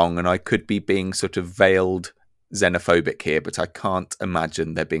could be wrong, and I could be being sort of veiled xenophobic here, but I can't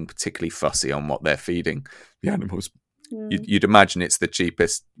imagine they're being particularly fussy on what they're feeding the animals. You'd imagine it's the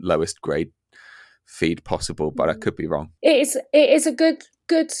cheapest, lowest grade feed possible, but I could be wrong. It is a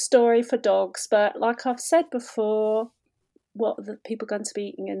good story for dogs, but like I've said before, what are the people going to be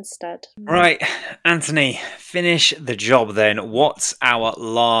eating instead? Right, Anthony, finish the job then. What's our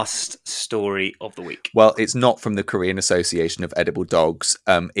last story of the week? Well, it's not from the Korean Association of Edible Dogs.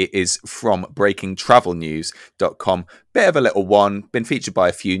 It is from breakingtravelnews.com. Bit of a little one, been featured by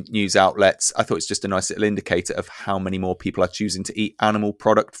a few news outlets. I thought it's just a nice little indicator of how many more people are choosing to eat animal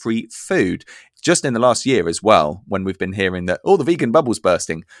product-free food. Just in the last year as well, when we've been hearing that, the vegan bubble's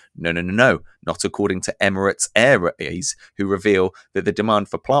bursting. No. Not according to Emirates Airways, who reveal that the demand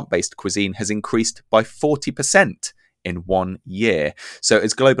for plant-based cuisine has increased by 40% in 1 year. So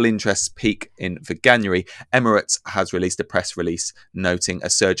as global interests peak in Veganuary, Emirates has released a press release noting a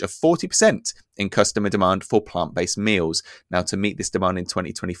surge of 40% in customer demand for plant-based meals. Now, to meet this demand in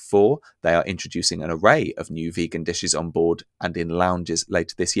 2024, they are introducing an array of new vegan dishes on board and in lounges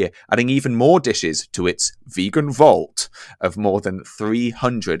later this year, adding even more dishes to its vegan vault of more than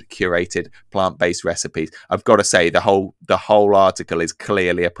 300 curated plant-based recipes. I've got to say, the whole article is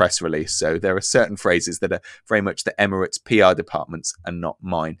clearly a press release, so there are certain phrases that are very much the Emirates PR department's and not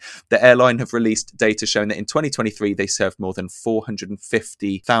mine. The airline have released data showing that in 2023 they served more than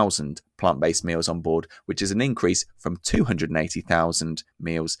 450,000 plant-based meals on board, which is an increase from 280,000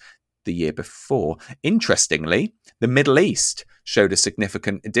 meals the year before. Interestingly, the Middle East showed a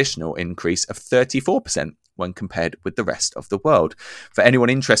significant additional increase of 34% when compared with the rest of the world. For anyone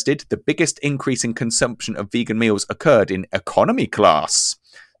interested, the biggest increase in consumption of vegan meals occurred in economy class.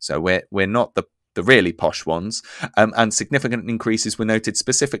 So we're not the really posh ones, and significant increases were noted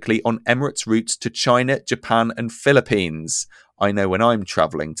specifically on Emirates routes to China, Japan and Philippines. I know when I'm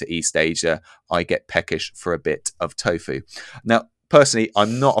travelling to East Asia, I get peckish for a bit of tofu. Now, personally,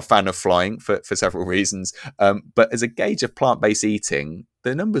 I'm not a fan of flying for several reasons, but as a gauge of plant-based eating,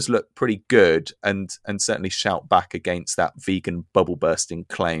 the numbers look pretty good and certainly shout back against that vegan bubble-bursting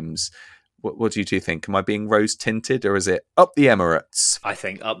claims. What do you two think? Am I being rose-tinted, or is it up the Emirates? I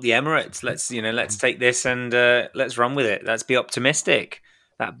think up the Emirates. Let's take this and let's run with it. Let's be optimistic.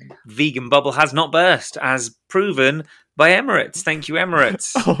 That vegan bubble has not burst, as proven by Emirates. Thank you,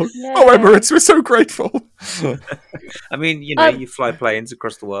 Emirates. Oh, Emirates, we're so grateful. I mean, you fly planes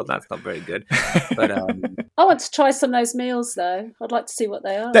across the world. That's not very good. But I want to try some of those meals, though. I'd like to see what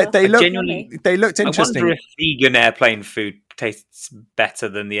they are. They looked interesting. I wonder if vegan airplane food tastes better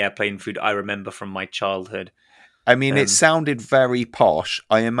than the airplane food I remember from my childhood. I mean, it sounded very posh.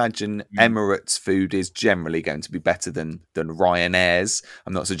 I imagine Emirates food is generally going to be better than Ryanair's.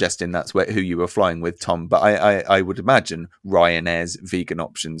 I'm not suggesting that's who you were flying with, Tom, but I would imagine Ryanair's vegan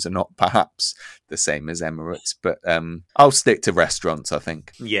options are not perhaps the same as Emirates. But I'll stick to restaurants, I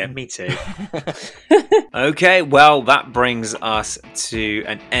think. Yeah, me too. Okay, well, that brings us to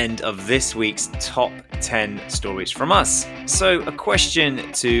an end of this week's top 10 stories from us. So a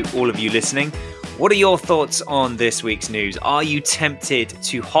question to all of you listening. What are your thoughts on this week's news? Are you tempted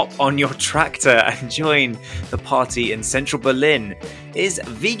to hop on your tractor and join the party in central Berlin? Is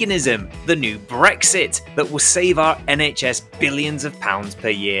veganism the new Brexit that will save our NHS billions of pounds per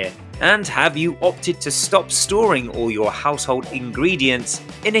year? And have you opted to stop storing all your household ingredients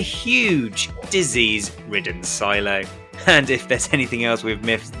in a huge, disease-ridden silo? And if there's anything else we've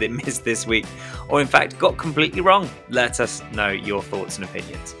missed this week, or in fact got completely wrong, let us know your thoughts and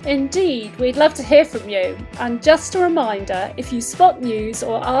opinions. Indeed, we'd love to hear from you. And just a reminder, if you spot news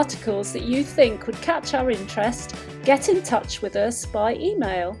or articles that you think would catch our interest, get in touch with us by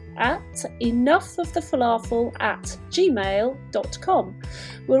email at enoughofthe@gmail.com.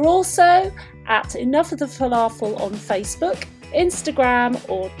 We're also at Enough of the Falafel on Facebook, Instagram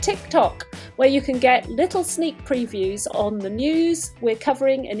or TikTok, where you can get little sneak previews on the news we're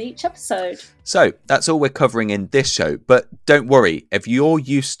covering in each episode. So that's all we're covering in this show, but don't worry, if you're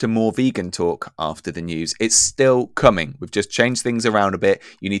used to more vegan talk after the news, it's still coming. We've just changed things around a bit.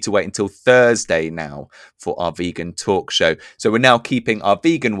 You need to wait until Thursday now for our vegan talk show. So we're now keeping our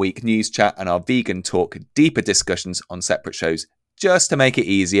Vegan Week news chat and our vegan talk deeper discussions on separate shows, just to make it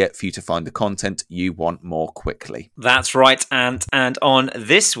easier for you to find the content you want more quickly. That's right, and on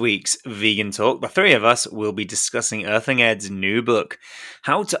this week's Vegan Talk, the three of us will be discussing Earthling Ed's new book,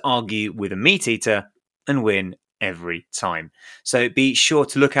 How to Argue with a Meat Eater and Win Every Time. So be sure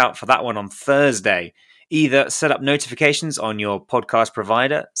to look out for that one on Thursday. Either set up notifications on your podcast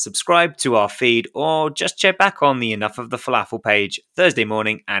provider, subscribe to our feed, or just check back on the Enough of the Falafel page Thursday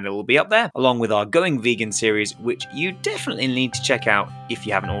morning and it will be up there, along with our Going Vegan series, which you definitely need to check out if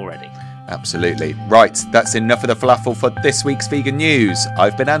you haven't already. Absolutely. Right, that's Enough of the Falafel for this week's Vegan News.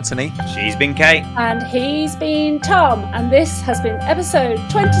 I've been Anthony. She's been Kate. And he's been Tom. And this has been episode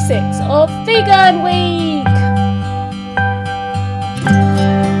 26 of Vegan Week.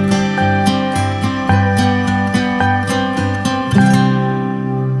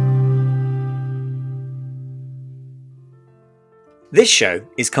 This show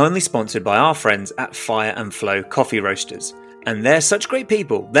is kindly sponsored by our friends at Fire and Flow Coffee Roasters. And they're such great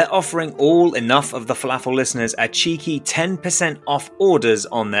people, they're offering all Enough of the Falafel listeners a cheeky 10% off orders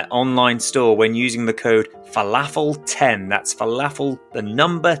on their online store when using the code FALAFEL10. That's falafel, the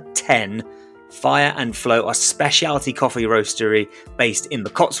number 10. Fire and Flow are specialty coffee roastery based in the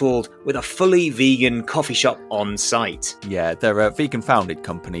Cotswold with a fully vegan coffee shop on site. Yeah, they're a vegan founded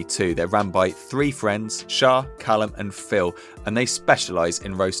company too. They're run by three friends, Shah, Callum and Phil, and they specialise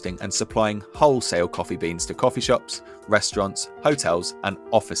in roasting and supplying wholesale coffee beans to coffee shops, restaurants, hotels and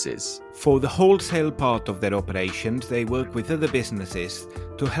offices. For the wholesale part of their operations, they work with other businesses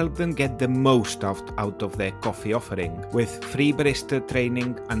to help them get the most out of their coffee offering, with free barista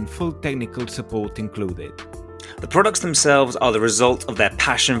training and full technical support included. The products themselves are the result of their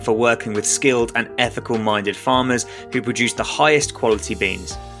passion for working with skilled and ethical-minded farmers who produce the highest quality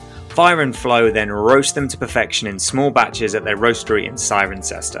beans. Fire and Flow then roast them to perfection in small batches at their roastery in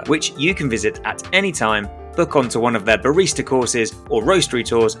Cirencester, which you can visit at any time book onto one of their barista courses or roastery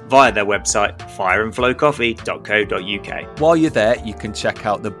tours via their website fireandflowcoffee.co.uk. While you're there, you can check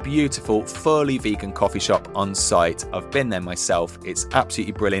out the beautiful, fully vegan coffee shop on site. I've been there myself. It's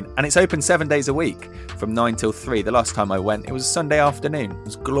absolutely brilliant. And it's open 7 days a week from 9 till 3. The last time I went, it was a Sunday afternoon. It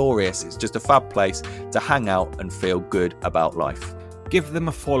was glorious. It's just a fab place to hang out and feel good about life. Give them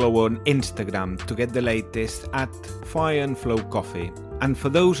a follow on Instagram to get the latest at Fire and Flow Coffee. And for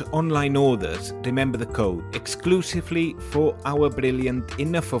those online orders, remember the code exclusively for our brilliant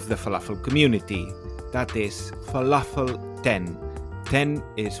Enough of the Falafel community. That is Falafel 10. 10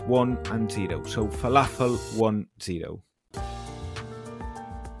 is 1 and 0, so Falafel 10.